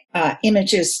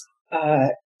image is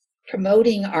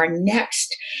promoting our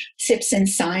next Sips in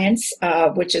Science,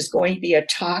 which is going to be a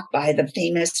talk by the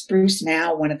famous Bruce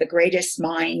Mao, one of the greatest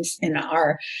minds in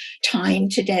our time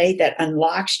today, that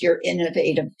unlocks your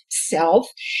innovative self.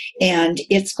 And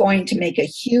it's going to make a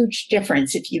huge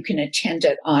difference if you can attend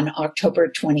it on October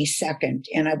 22nd.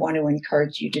 And I want to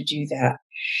encourage you to do that.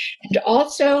 And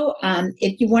also,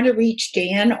 if you want to reach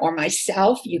Dan or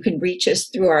myself, you can reach us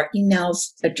through our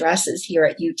emails addresses here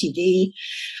at UTD.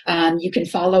 You can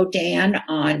follow Dan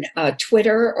on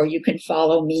Twitter, or you can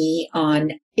follow me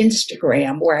on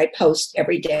Instagram, where I post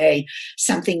every day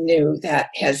something new that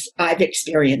I've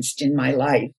experienced in my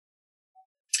life.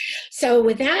 So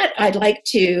with that, I'd like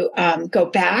to go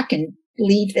back and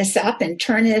leave this up and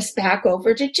turn this back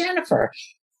over to Jennifer.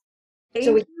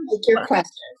 So we can take your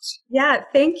questions. Yeah,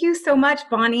 thank you so much,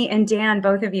 Bonnie and Dan,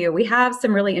 both of you. We have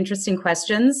some really interesting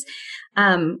questions.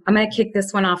 I'm going to kick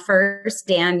this one off first.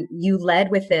 Dan, you led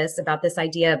with this about this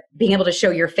idea of being able to show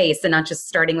your face and not just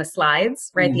starting with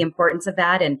slides, right? The importance of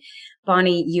that. And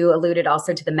Bonnie, you alluded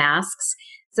also to the masks.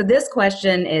 So this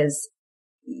question is,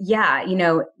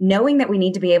 knowing that we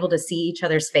need to be able to see each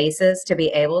other's faces to be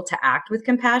able to act with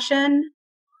compassion,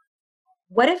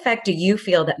 what effect do you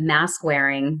feel that mask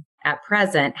wearing at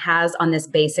present has on this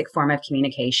basic form of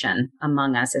communication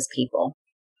among us as people?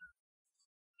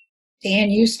 Dan,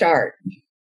 you start.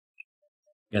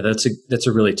 Yeah, that's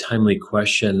a really timely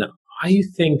question. I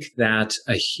think that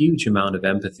a huge amount of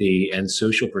empathy and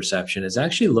social perception is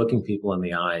actually looking people in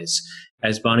the eyes.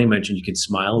 As Bonnie mentioned, you can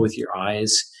smile with your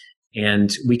eyes,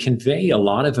 and we convey a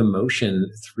lot of emotion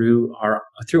through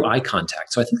eye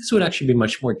contact. So I think this would actually be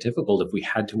much more difficult if we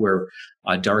had to wear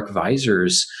dark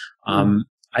visors.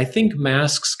 I think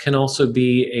masks can also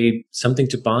be something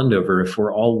to bond over. If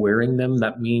we're all wearing them,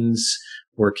 that means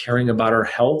we're caring about our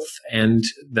health and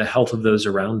the health of those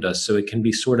around us. So it can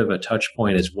be sort of a touch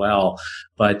point as well.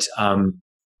 But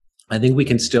I think we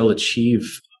can still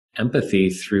achieve empathy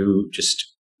through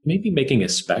just maybe making a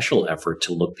special effort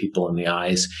to look people in the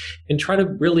eyes and try to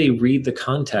really read the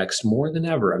context more than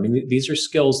ever. I mean, these are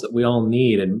skills that we all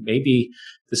need. And maybe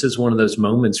this is one of those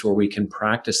moments where we can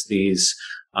practice these,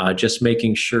 just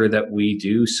making sure that we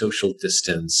do social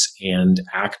distance and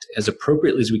act as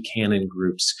appropriately as we can in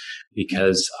groups,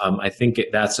 because I think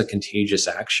that's a contagious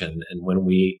action. And when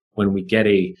we get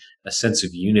a sense of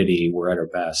unity, we're at our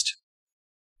best.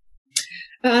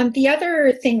 The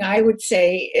other thing I would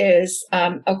say is,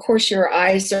 of course, your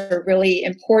eyes are really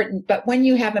important, but when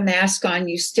you have a mask on,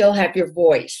 you still have your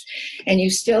voice and you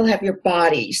still have your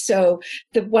body. So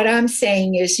what I'm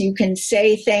saying is you can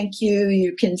say thank you.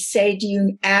 You can say, do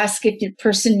you ask if the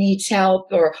person needs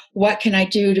help, or what can I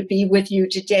do to be with you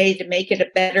today to make it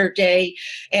a better day?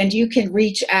 And you can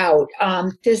reach out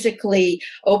physically,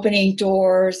 opening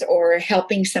doors or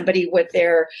helping somebody with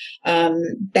their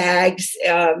bags.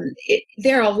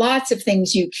 There are lots of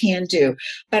things you can do,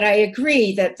 but I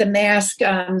agree that the mask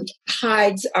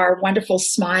hides our wonderful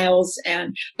smiles,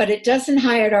 but it doesn't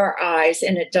hide our eyes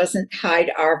and it doesn't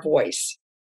hide our voice.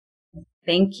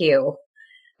 Thank you.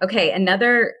 Okay,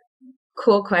 another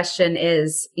cool question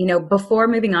is, before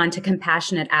moving on to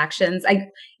compassionate actions,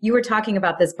 you were talking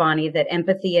about this, Bonnie, that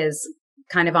empathy is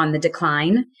kind of on the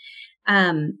decline.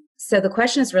 So the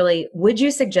question is really, would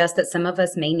you suggest that some of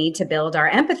us may need to build our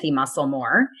empathy muscle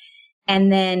more?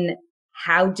 And then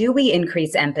how do we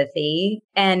increase empathy?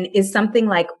 And is something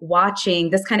like watching,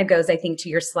 this kind of goes, I think, to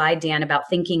your slide, Dan, about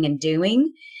thinking and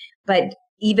doing, but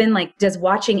even like, does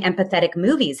watching empathetic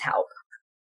movies help?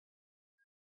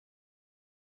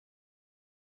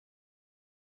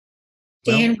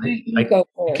 Dan, I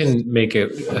can make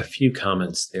a few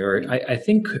comments there. I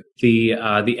think the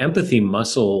empathy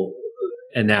muscle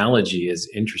analogy is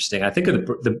interesting. I think of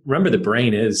remember the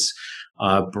brain is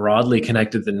broadly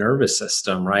connected to the nervous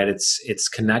system, right? It's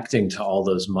connecting to all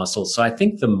those muscles. So I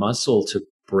think the muscle to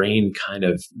brain kind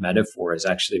of metaphor is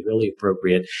actually really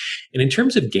appropriate. And in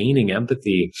terms of gaining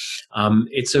empathy,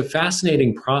 it's a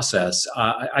fascinating process.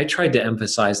 I tried to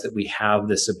emphasize that we have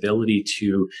this ability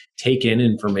to take in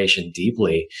information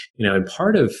deeply, and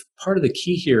part of the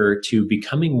key here to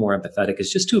becoming more empathetic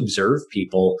is just to observe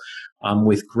people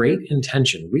with great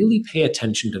intention. Really pay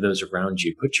attention to those around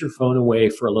you. Put your phone away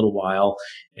for a little while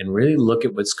and really look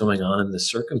at what's going on in the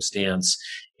circumstance.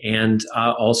 And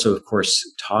also, of course,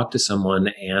 talk to someone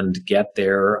and get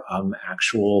their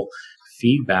actual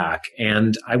feedback.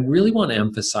 And I really want to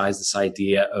emphasize this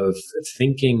idea of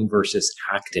thinking versus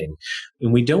acting.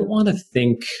 And we don't want to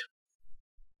think,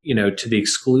 to the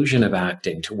exclusion of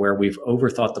acting, to where we've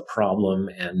overthought the problem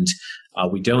and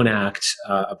we don't act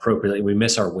appropriately. We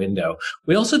miss our window.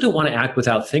 We also don't want to act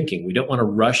without thinking. We don't want to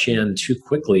rush in too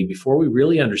quickly before we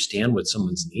really understand what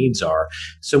someone's needs are.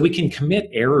 So we can commit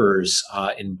errors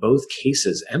in both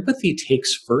cases. Empathy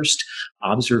takes first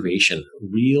observation,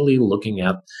 really looking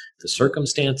at the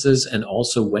circumstances and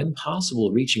also, when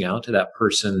possible, reaching out to that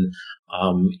person,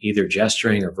 either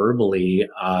gesturing or verbally,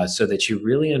 so that you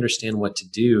really understand what to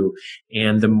do.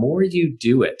 And the more you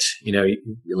do it, you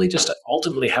really just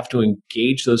ultimately have to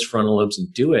engage those frontal lobes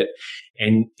and do it.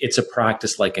 And it's a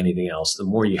practice like anything else. The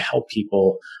more you help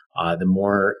people, the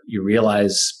more you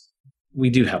realize we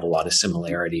do have a lot of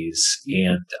similarities.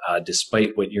 And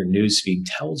despite what your newsfeed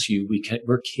tells you,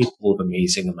 we're capable of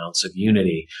amazing amounts of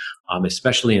unity,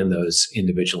 especially in those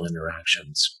individual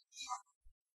interactions.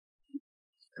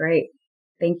 Great.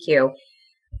 Thank you.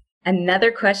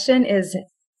 Another question is,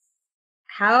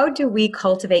 how do we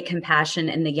cultivate compassion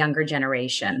in the younger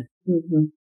generation? Mm-hmm.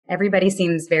 Everybody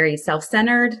seems very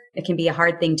self-centered. It can be a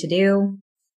hard thing to do.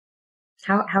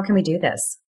 How can we do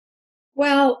this?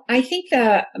 Well, I think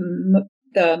the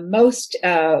most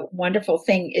wonderful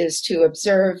thing is to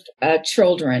observe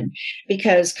children,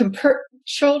 because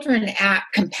children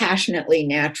act compassionately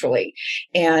naturally.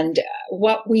 And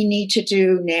what we need to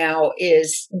do now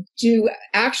is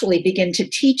actually begin to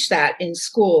teach that in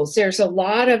schools. There's a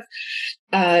lot of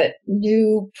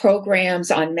new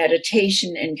programs on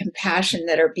meditation and compassion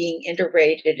that are being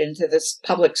integrated into the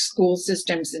public school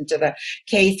systems, into the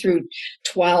K through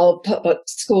 12 public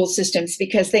school systems,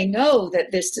 because they know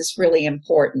that this is really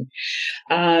important.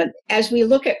 As we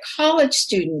look at college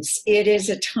students, it is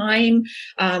a time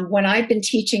when I've been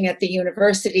teaching at the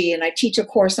university and I teach a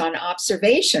course on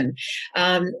observation.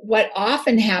 What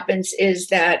often happens is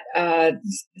that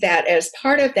as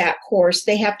part of that course,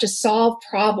 they have to solve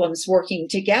problems working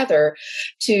together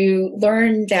to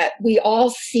learn that we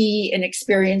all see and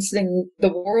experience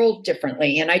the world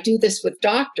differently. And I do this with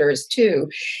doctors too.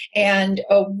 And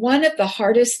one of the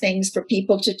hardest things for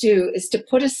people to do is to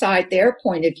put aside their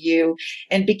point of view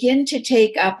and begin to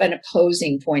take up an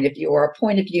opposing point of view, or a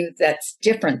point of view that's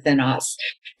different than us,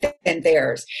 than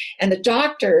theirs. And the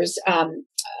doctors,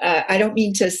 I don't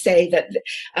mean to say that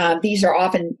these are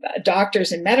often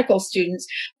doctors and medical students,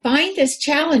 find this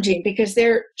challenging because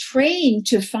they're trained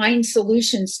to find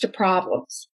solutions to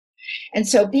problems. And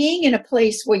so being in a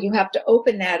place where you have to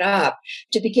open that up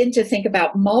to begin to think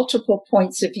about multiple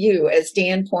points of view, as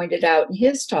Dan pointed out in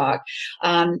his talk,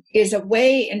 is a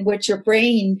way in which your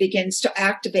brain begins to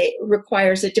activate,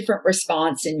 requires a different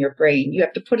response in your brain. You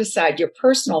have to put aside your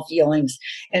personal feelings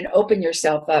and open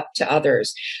yourself up to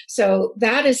others. So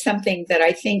that is something that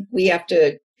I think we have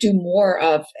to do more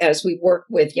of as we work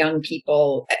with young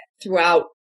people throughout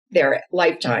their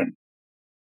lifetime.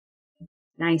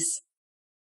 Nice.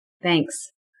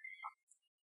 Thanks.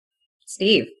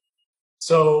 Steve.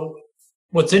 So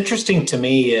what's interesting to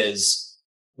me is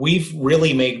we've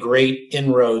really made great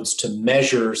inroads to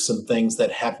measure some things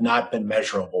that have not been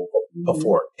measurable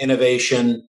before.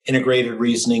 Innovation, integrated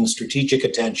reasoning, strategic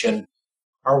attention.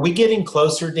 Are we getting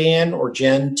closer, Dan or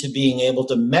Jen, to being able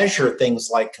to measure things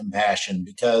like compassion?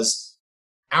 Because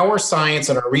our science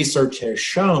and our research has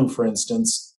shown, for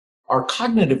instance, our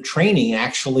cognitive training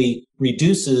actually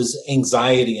reduces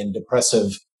anxiety and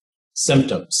depressive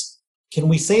symptoms. Can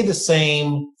we say the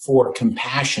same for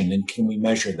compassion, and can we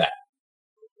measure that?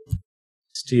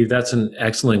 Steve, that's an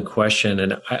excellent question.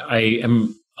 And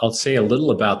I'll say a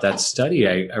little about that study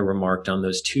I remarked on,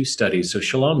 those two studies. So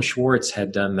Shalom Schwartz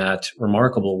had done that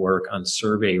remarkable work on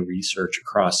survey research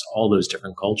across all those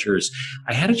different cultures.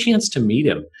 I had a chance to meet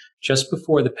him just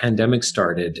before the pandemic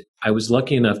started. I was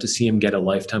lucky enough to see him get a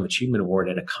Lifetime Achievement Award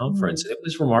at a conference. It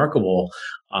was remarkable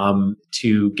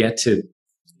to get to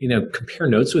compare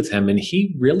notes with him. And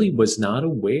he really was not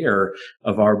aware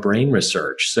of our brain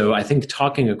research. So I think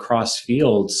talking across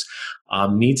fields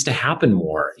needs to happen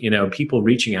more. People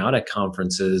reaching out at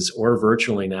conferences or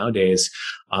virtually nowadays,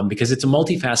 because it's a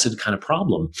multifaceted kind of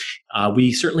problem.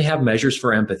 We certainly have measures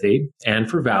for empathy and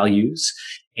for values.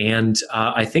 And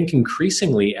I think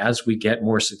increasingly, as we get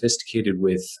more sophisticated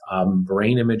with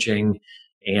brain imaging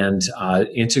and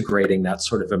integrating that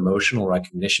sort of emotional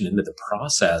recognition into the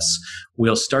process,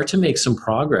 we'll start to make some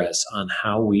progress on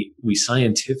how we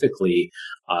scientifically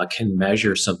can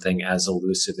measure something as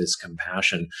elusive as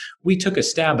compassion. We took a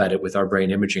stab at it with our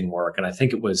brain imaging work, and I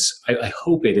think I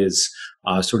hope it is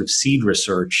sort of seed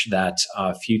research that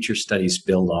future studies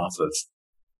build off of.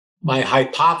 My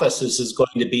hypothesis is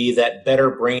going to be that better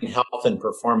brain health and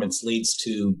performance leads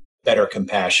to better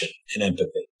compassion and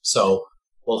empathy. So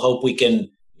we'll hope we can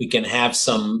have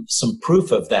some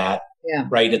proof of that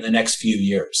right in the next few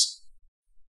years.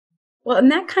 Well,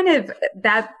 and it's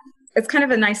kind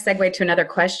of a nice segue to another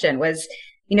question was,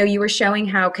 you were showing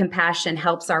how compassion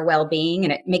helps our well-being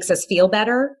and it makes us feel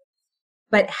better.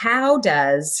 But how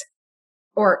does,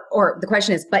 or the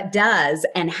question is, but does,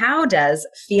 and how does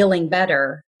feeling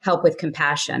better help with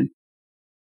compassion?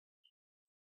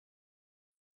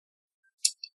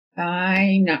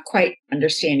 I'm not quite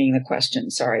understanding the question.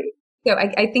 Sorry. So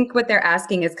I think what they're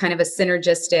asking is kind of a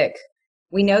synergistic.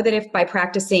 We know that if by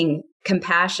practicing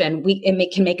compassion,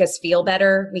 it can make us feel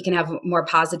better, we can have more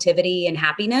positivity and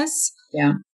happiness.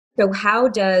 Yeah. So how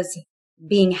does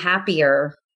being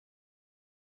happier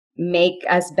make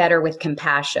us better with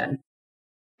compassion?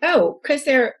 Oh, because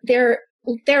they're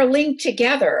linked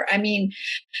together. I mean,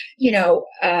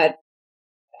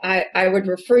 I would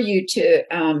refer you to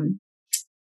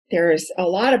there's a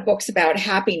lot of books about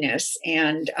happiness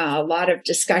and a lot of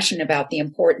discussion about the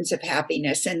importance of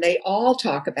happiness. And they all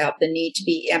talk about the need to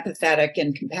be empathetic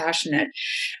and compassionate.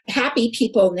 Happy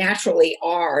people naturally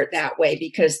are that way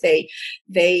because they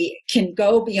can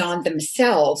go beyond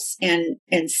themselves and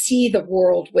see the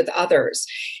world with others.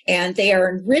 And they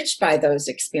are enriched by those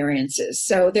experiences.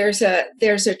 So there's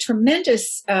a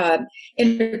tremendous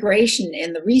integration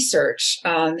in the research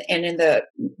and in the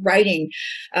writing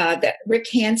that Rick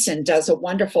Hansen does a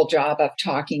wonderful job of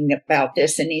talking about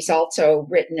this. And he's also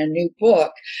written a new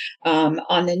book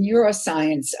on the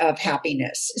neuroscience of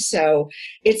happiness. So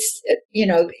it's,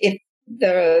 if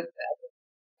the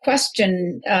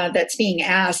question that's being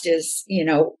asked is,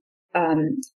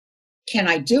 can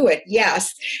I do it?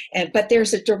 Yes. But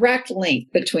there's a direct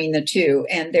link between the two.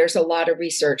 And there's a lot of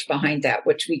research behind that,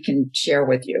 which we can share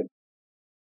with you.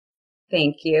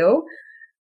 Thank you.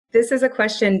 This is a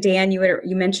question, Dan, you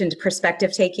mentioned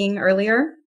perspective taking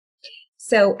earlier.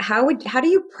 So how do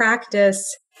you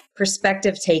practice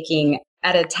perspective taking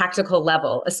at a tactical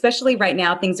level? Especially right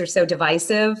now, things are so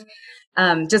divisive,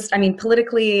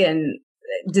 politically and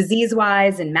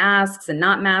disease-wise and masks and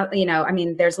not masks,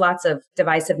 there's lots of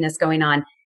divisiveness going on.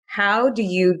 How do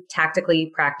you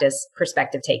tactically practice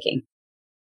perspective taking?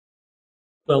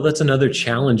 Well, that's another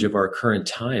challenge of our current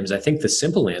times. I think the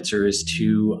simple answer is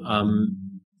to,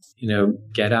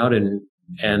 get out and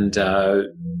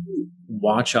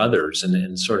watch others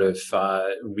and sort of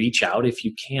reach out if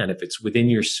you can. If it's within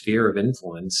your sphere of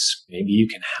influence, maybe you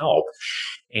can help.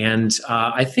 And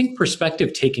I think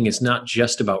perspective taking is not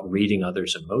just about reading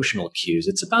others' emotional cues.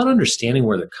 It's about understanding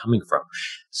where they're coming from.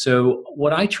 So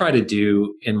what I try to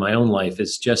do in my own life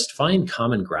is just find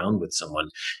common ground with someone.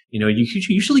 You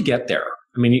usually get there.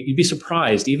 I mean, you'd be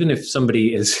surprised, even if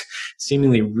somebody is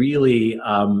seemingly really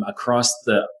across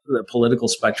the political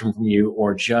spectrum from you,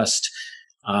 or just,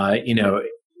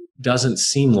 doesn't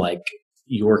seem like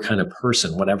your kind of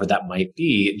person, whatever that might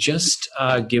be, just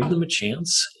give them a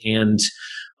chance and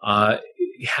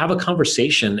have a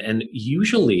conversation. And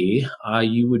usually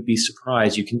you would be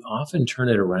surprised. You can often turn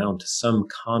it around to some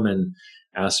common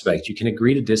aspect. You can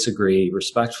agree to disagree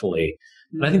respectfully.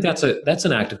 And I think that's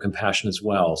an act of compassion as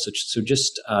well. So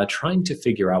just trying to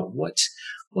figure out what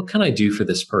can I do for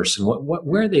this person?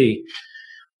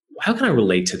 how can I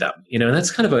relate to them? And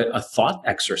that's kind of a thought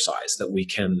exercise that we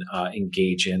can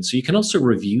engage in. So you can also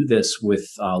review this with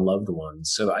loved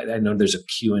ones. So I know there's a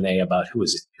Q&A about who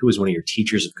was one of your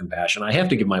teachers of compassion. I have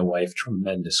to give my wife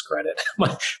tremendous credit.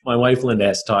 My wife, Linda,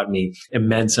 has taught me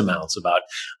immense amounts about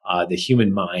the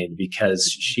human mind,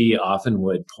 because she often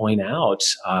would point out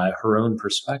her own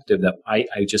perspective that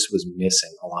I just was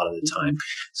missing a lot of the time.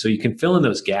 So you can fill in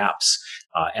those gaps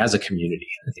as a community,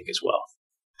 I think, as well.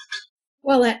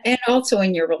 Well, and also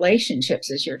in your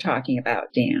relationships, as you're talking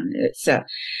about, Dan,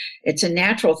 it's a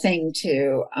natural thing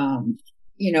to,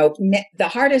 the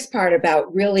hardest part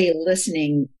about really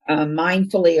listening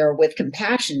mindfully or with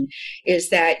compassion is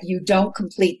that you don't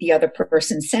complete the other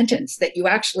person's sentence, that you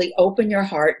actually open your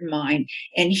heart and mind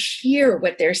and hear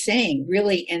what they're saying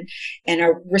really and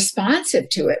are responsive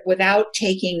to it without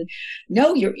taking,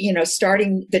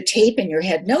 starting the tape in your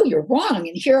head, no, you're wrong,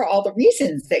 and here are all the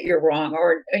reasons that you're wrong,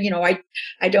 or,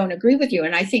 I don't agree with you.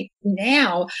 And I think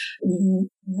now,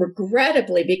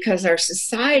 regrettably, because our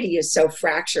society is so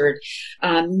fractured,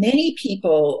 many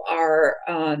people are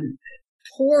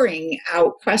pouring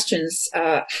out questions.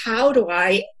 How do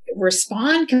I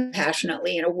respond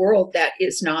compassionately in a world that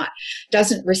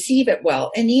doesn't receive it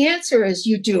well? And the answer is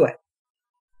you do it.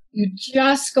 You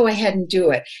just go ahead and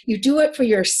do it. You do it for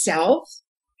yourself,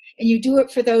 and you do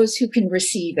it for those who can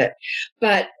receive it.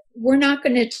 But we're not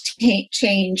going to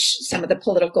change some of the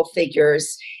political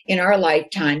figures in our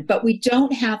lifetime, but we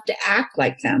don't have to act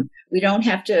like them. We don't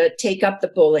have to take up the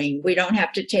bullying. We don't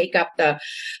have to take up the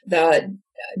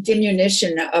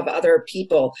diminution of other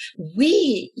people.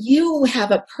 You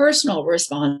have a personal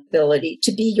responsibility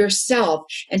to be yourself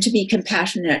and to be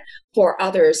compassionate for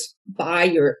others by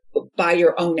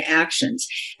your own actions.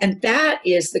 And that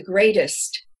is the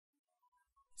greatest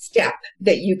step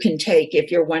that you can take if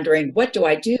you're wondering, what do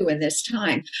I do in this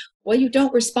time? Well, you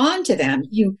don't respond to them.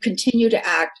 You continue to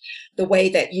act the way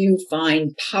that you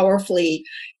find powerfully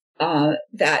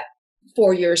that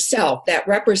for yourself, that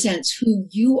represents who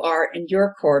you are and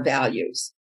your core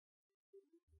values.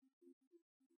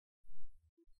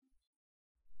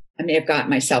 I may have gotten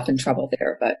myself in trouble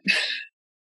there, but...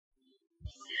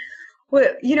 Well,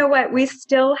 you know what? We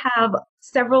still have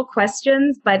several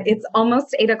questions, but it's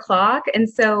almost 8 o'clock. And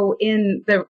so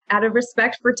out of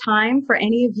respect for time, for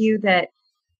any of you that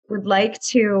would like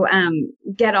to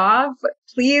get off,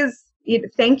 please,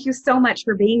 thank you so much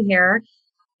for being here.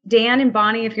 Dan and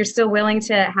Bonnie, if you're still willing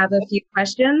to have a few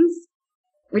questions,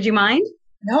 would you mind?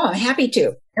 No, I'm happy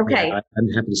to. Okay. Yeah, I'm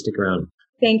happy to stick around.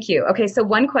 Thank you. Okay, so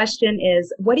one question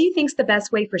is, what do you think is the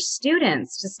best way for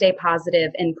students to stay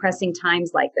positive in pressing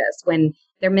times like this when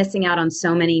they're missing out on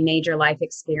so many major life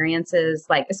experiences,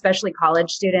 like especially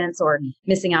college students, or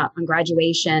missing out on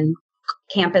graduation,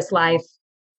 campus life?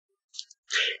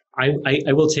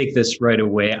 I will take this right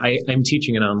away. I'm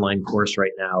teaching an online course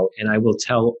right now, and I will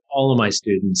tell all of my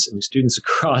students and students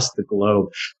across the globe,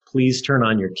 please turn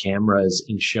on your cameras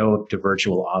and show up to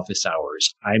virtual office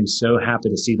hours. I'm so happy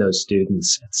to see those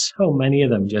students. And so many of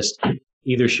them just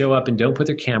either show up and don't put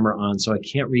their camera on, so I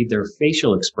can't read their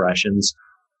facial expressions,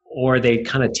 or they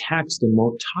kind of text and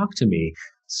won't talk to me.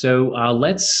 So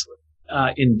let's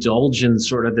indulge in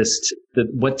sort of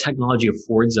what technology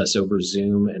affords us over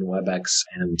Zoom and WebEx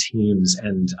and Teams,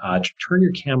 and turn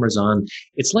your cameras on.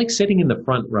 It's like sitting in the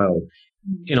front row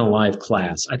in a live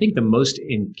class. I think the most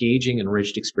engaging,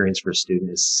 enriched experience for a student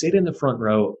is sit in the front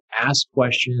row, ask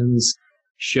questions,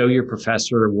 show your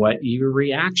professor what your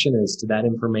reaction is to that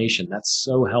information. That's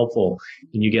so helpful,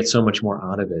 and you get so much more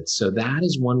out of it. So that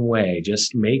is one way.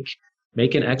 Just make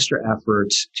an extra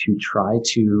effort to try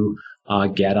to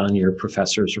get on your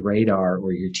professor's radar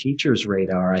or your teacher's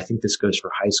radar. I think this goes for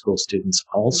high school students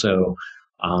also.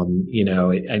 I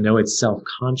know it's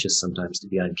self-conscious sometimes to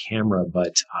be on camera,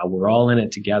 but we're all in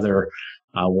it together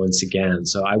once again.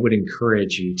 So I would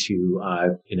encourage you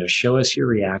to, show us your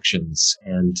reactions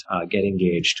and get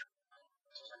engaged.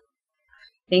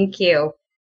 Thank you.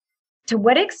 To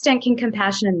what extent can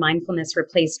compassion and mindfulness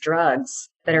replace drugs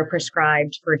that are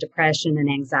prescribed for depression and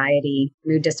anxiety,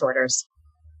 mood disorders?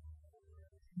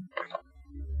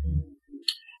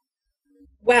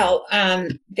 Well,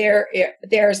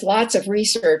 there's lots of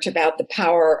research about the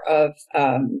power of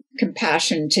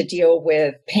compassion to deal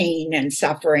with pain and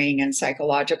suffering and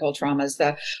psychological traumas.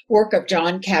 The work of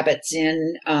John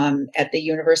Kabat-Zinn at the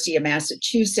University of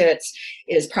Massachusetts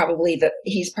is probably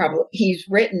he's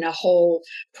written a whole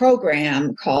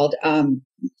program called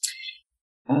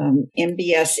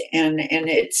MBS, and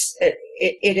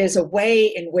it is a way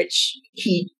in which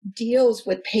he deals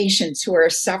with patients who are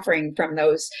suffering from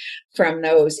those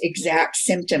exact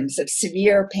symptoms of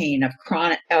severe pain, of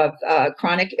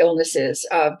chronic illnesses,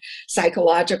 of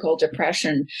psychological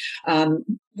depression,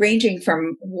 ranging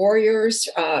from warriors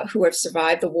who have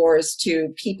survived the wars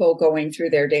to people going through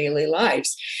their daily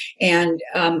lives. And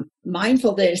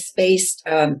mindfulness-based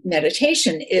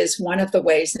meditation is one of the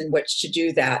ways in which to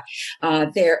do that.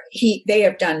 They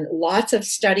have done lots of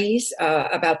studies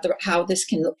about how this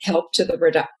can help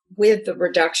with the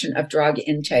reduction of drug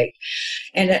intake.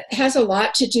 And it has a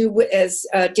lot to do with, as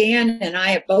Dan and I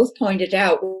have both pointed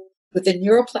out, with the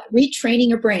retraining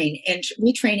your brain and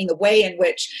retraining the way in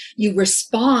which you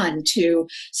respond to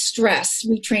stress,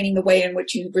 retraining the way in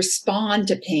which you respond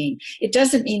to pain. It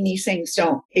doesn't mean these things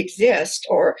don't exist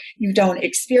or you don't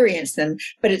experience them,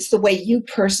 but it's the way you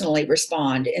personally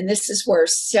respond. And this is where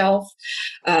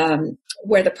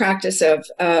where the practice of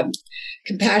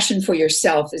compassion for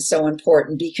yourself is so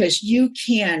important, because you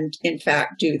can, in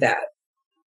fact, do that.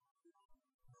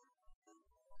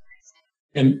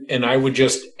 And I would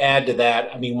just add to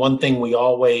that, I mean, one thing we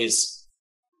always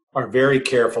are very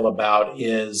careful about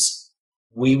is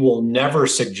we will never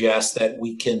suggest that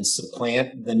we can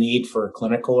supplant the need for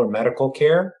clinical or medical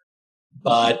care,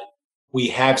 but we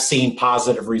have seen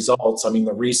positive results. I mean,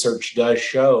 the research does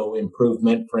show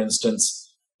improvement, for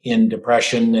instance, in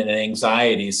depression and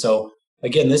anxiety. So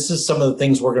again, this is some of the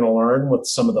things we're going to learn with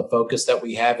some of the focus that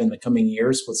we have in the coming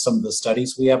years with some of the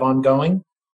studies we have ongoing.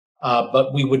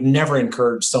 But we would never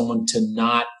encourage someone to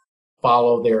not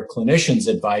follow their clinician's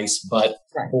advice. But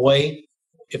boy,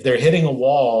 if they're hitting a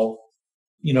wall,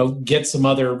 get some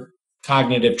other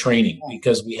cognitive training,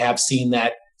 because we have seen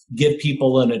that give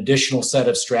people an additional set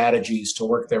of strategies to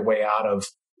work their way out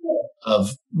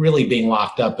of really being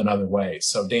locked up in other ways.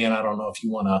 So Dan, I don't know if you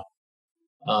want to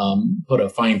put a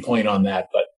fine point on that,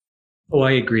 but. Oh,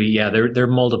 I agree. Yeah, there are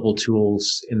multiple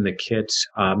tools in the kit.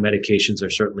 Medications are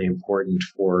certainly important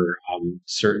for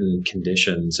certain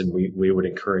conditions, and we would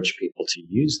encourage people to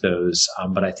use those.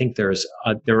 But I think there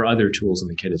are other tools in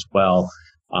the kit as well.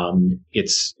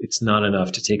 It's not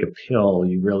enough to take a pill.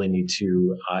 You really need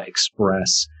to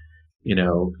express,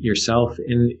 yourself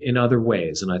in other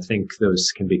ways, and I think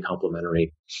those can be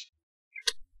complementary.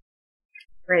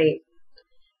 Great.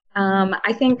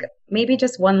 I think maybe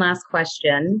just one last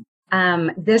question.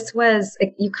 This was,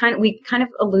 we kind of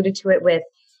alluded to it with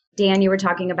Dan. You were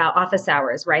talking about office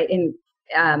hours, right? And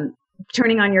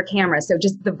turning on your camera. So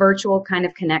just the virtual kind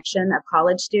of connection of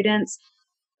college students.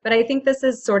 But I think this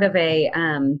is sort of a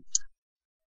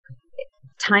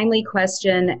timely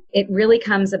question. It really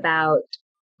comes about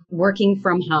working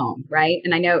from home, right?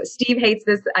 And I know Steve hates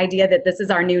this idea that this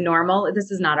is our new normal. This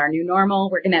is not our new normal.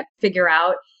 We're going to figure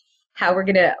out how we're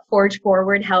going to forge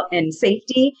forward health and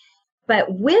safety. But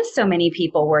with so many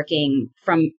people working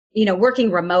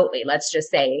remotely, let's just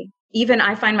say, even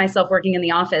I find myself working in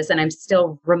the office and I'm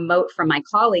still remote from my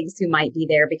colleagues who might be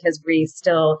there because we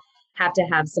still have to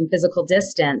have some physical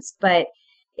distance, but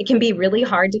it can be really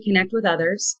hard to connect with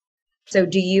others. So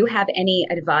do you have any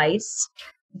advice,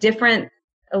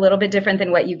 a little bit different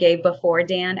than what you gave before,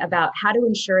 Dan, about how to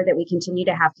ensure that we continue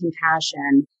to have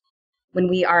compassion when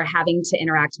we are having to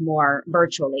interact more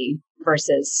virtually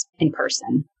versus in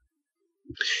person?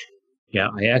 Yeah,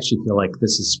 I actually feel like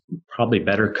this is probably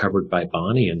better covered by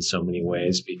Bonnie in so many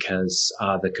ways, because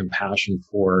the compassion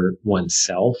for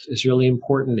oneself is really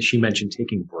important. She mentioned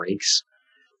taking breaks,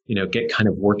 get kind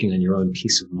of working on your own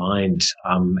peace of mind.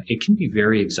 It can be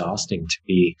very exhausting to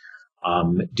be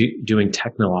doing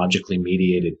technologically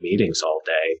mediated meetings all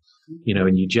day,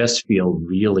 and you just feel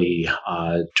really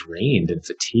drained and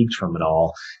fatigued from it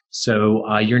all.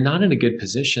 So you're not in a good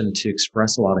position to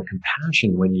express a lot of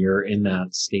compassion when you're in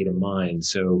that state of mind.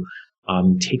 So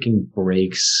taking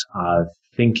breaks,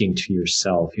 thinking to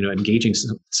yourself, engaging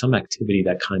some activity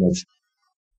that kind of,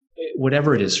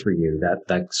 whatever it is for you,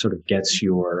 that sort of gets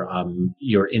your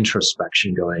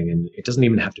introspection going. And it doesn't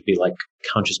even have to be like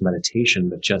conscious meditation,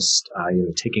 but just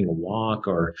taking a walk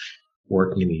or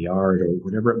working in the yard or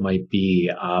whatever it might be.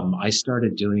 I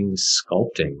started doing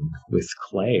sculpting with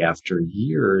clay after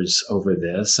years over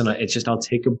this, and I'll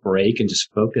take a break and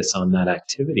just focus on that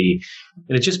activity,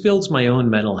 and it just builds my own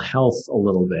mental health a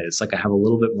little bit. It's like I have a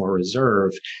little bit more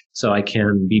reserve, so I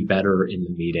can be better in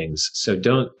the meetings. So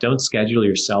don't schedule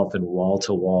yourself in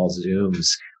wall-to-wall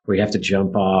Zooms where you have to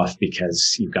jump off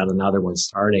because you've got another one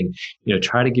starting,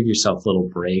 try to give yourself little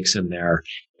breaks in there.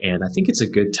 And I think it's a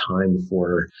good time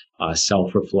for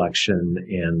self-reflection.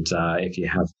 And if you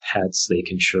have pets, they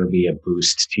can sure be a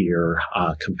boost to your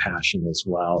compassion as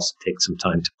well. So take some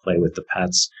time to play with the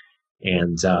pets.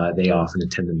 And they often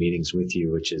attend the meetings with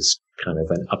you, which is kind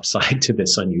of an upside to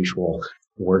this unusual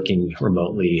working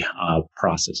remotely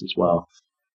process as well.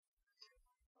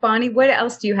 Bonnie, what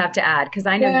else do you have to add? Because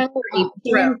I know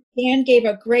Dan gave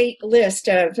a great list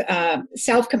of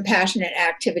self-compassionate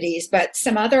activities, but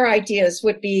some other ideas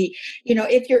would be,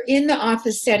 if you're in the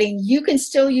office setting, you can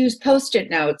still use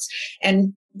Post-it notes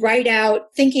and write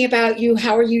out, thinking about you,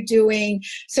 how are you doing,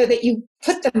 so that you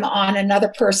put them on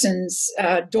another person's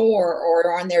door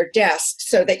or on their desk,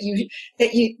 so that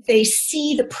they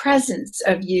see the presence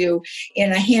of you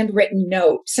in a handwritten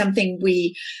note, something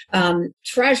we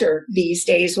treasure these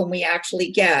days when we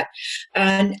actually get.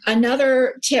 And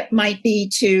another tip might be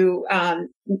to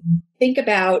think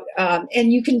about,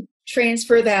 and you can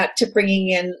transfer that to bringing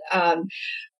in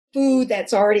food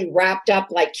that's already wrapped up,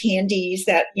 like candies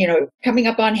that, coming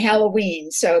up on Halloween.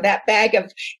 So that bag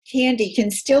of candy can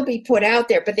still be put out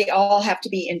there, but they all have to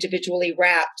be individually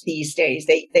wrapped these days.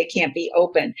 They can't be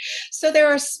open. So there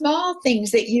are small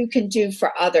things that you can do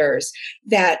for others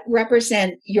that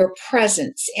represent your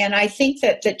presence. And I think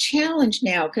that the challenge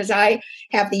now, because I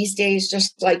have these days,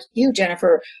 just like you,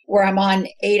 Jennifer, where I'm on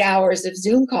 8 hours of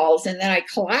Zoom calls and then I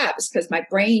collapse because my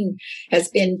brain has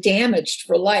been damaged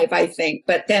for life, I think.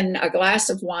 But then a glass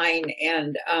of wine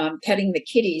and petting the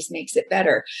kitties makes it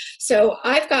better. So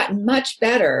I've gotten much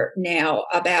better now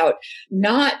about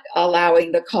not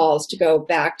allowing the calls to go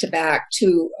back to back,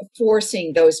 to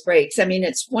forcing those breaks. I mean,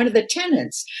 it's one of the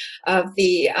tenets of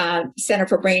the Center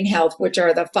for Brain Health, which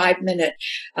are the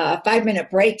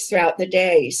 5-minute breaks throughout the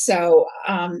day. So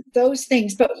those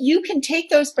things, but you can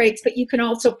take those breaks, but you can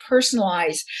also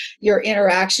personalize your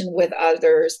interaction with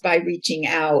others by reaching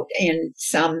out in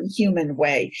some human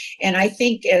way. And I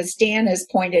think, as Dan has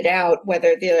pointed out,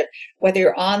 whether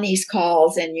you're on these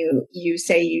calls and you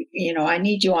say, I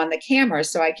need you on the camera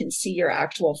so I can see your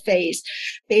actual face,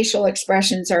 facial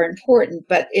expressions are important,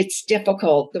 but it's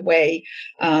difficult the way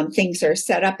things are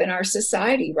set up in our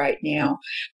society right now.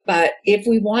 But if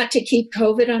we want to keep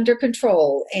COVID under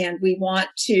control and we want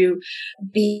to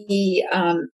be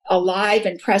alive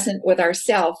and present with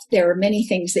ourselves, there are many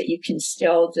things that you can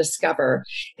still discover.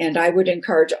 And I would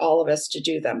encourage all of us to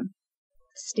do them.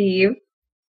 Steve?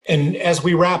 And as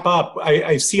we wrap up,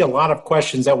 I see a lot of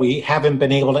questions that we haven't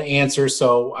been able to answer.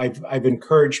 So I've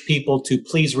encouraged people to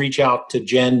please reach out to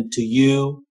Jen, to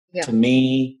you, to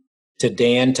me, to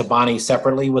Dan, to Bonnie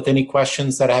separately with any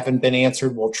questions that haven't been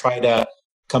answered. We'll try to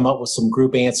come up with some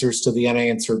group answers to the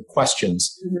unanswered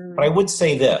questions. Mm-hmm. But I would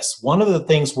say this, one of the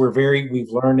things we've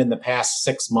learned in the past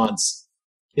 6 months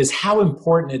is how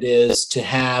important it is to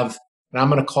have, and I'm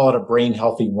going to call it a brain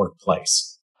healthy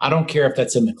workplace. I don't care if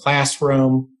that's in the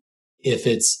classroom, if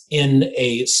it's in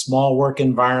a small work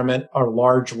environment or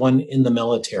large one in the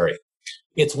military.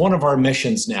 It's one of our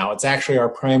missions now. It's actually our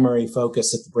primary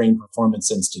focus at the Brain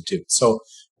Performance Institute. So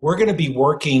we're going to be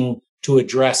working to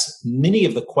address many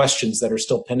of the questions that are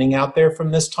still pending out there from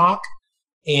this talk.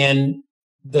 And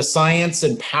the science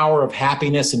and power of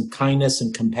happiness and kindness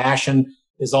and compassion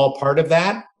is all part of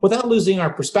that, without losing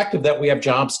our perspective that we have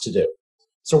jobs to do.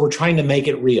 So we're trying to make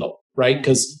it real, right?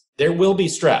 Because there will be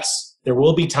stress. There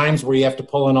will be times where you have to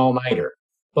pull an all-nighter.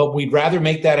 But we'd rather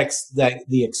make that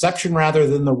the exception rather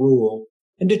than the rule,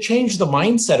 and to change the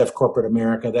mindset of corporate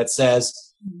America that says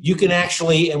you can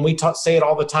actually, and we say it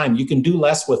all the time, you can do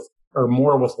less with or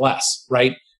more with less,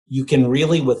 right? You can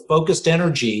really, with focused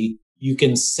energy, you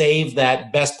can save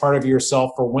that best part of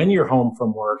yourself for when you're home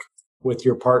from work with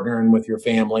your partner and with your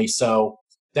family. So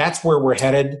that's where we're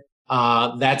headed.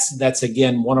 That's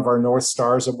again, one of our North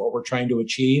Stars of what we're trying to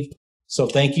achieve. So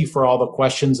thank you for all the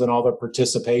questions and all the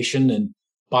participation. And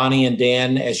Bonnie and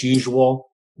Dan, as usual,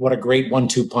 what a great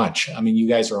 1-2 punch. I mean, you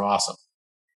guys are awesome.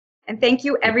 And thank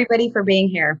you, everybody, for being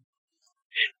here.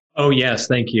 Oh, yes.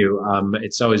 Thank you.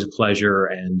 It's always a pleasure,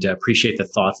 and appreciate the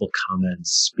thoughtful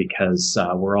comments, because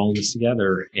we're all in this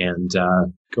together, and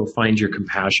go find your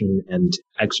compassion and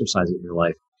exercise it in your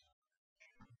life.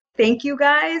 Thank you,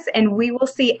 guys. And we will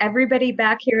see everybody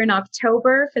back here in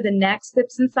October for the next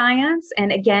Sips in Science.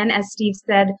 And again, as Steve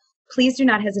said, please do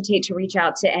not hesitate to reach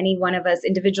out to any one of us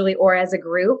individually or as a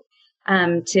group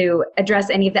to address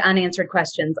any of the unanswered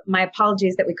questions. My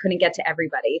apologies that we couldn't get to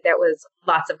everybody. There was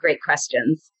lots of great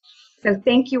questions. So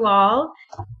thank you all,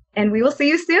 and we will see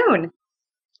you soon.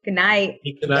 Good night.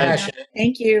 Good night.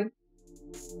 Thank you.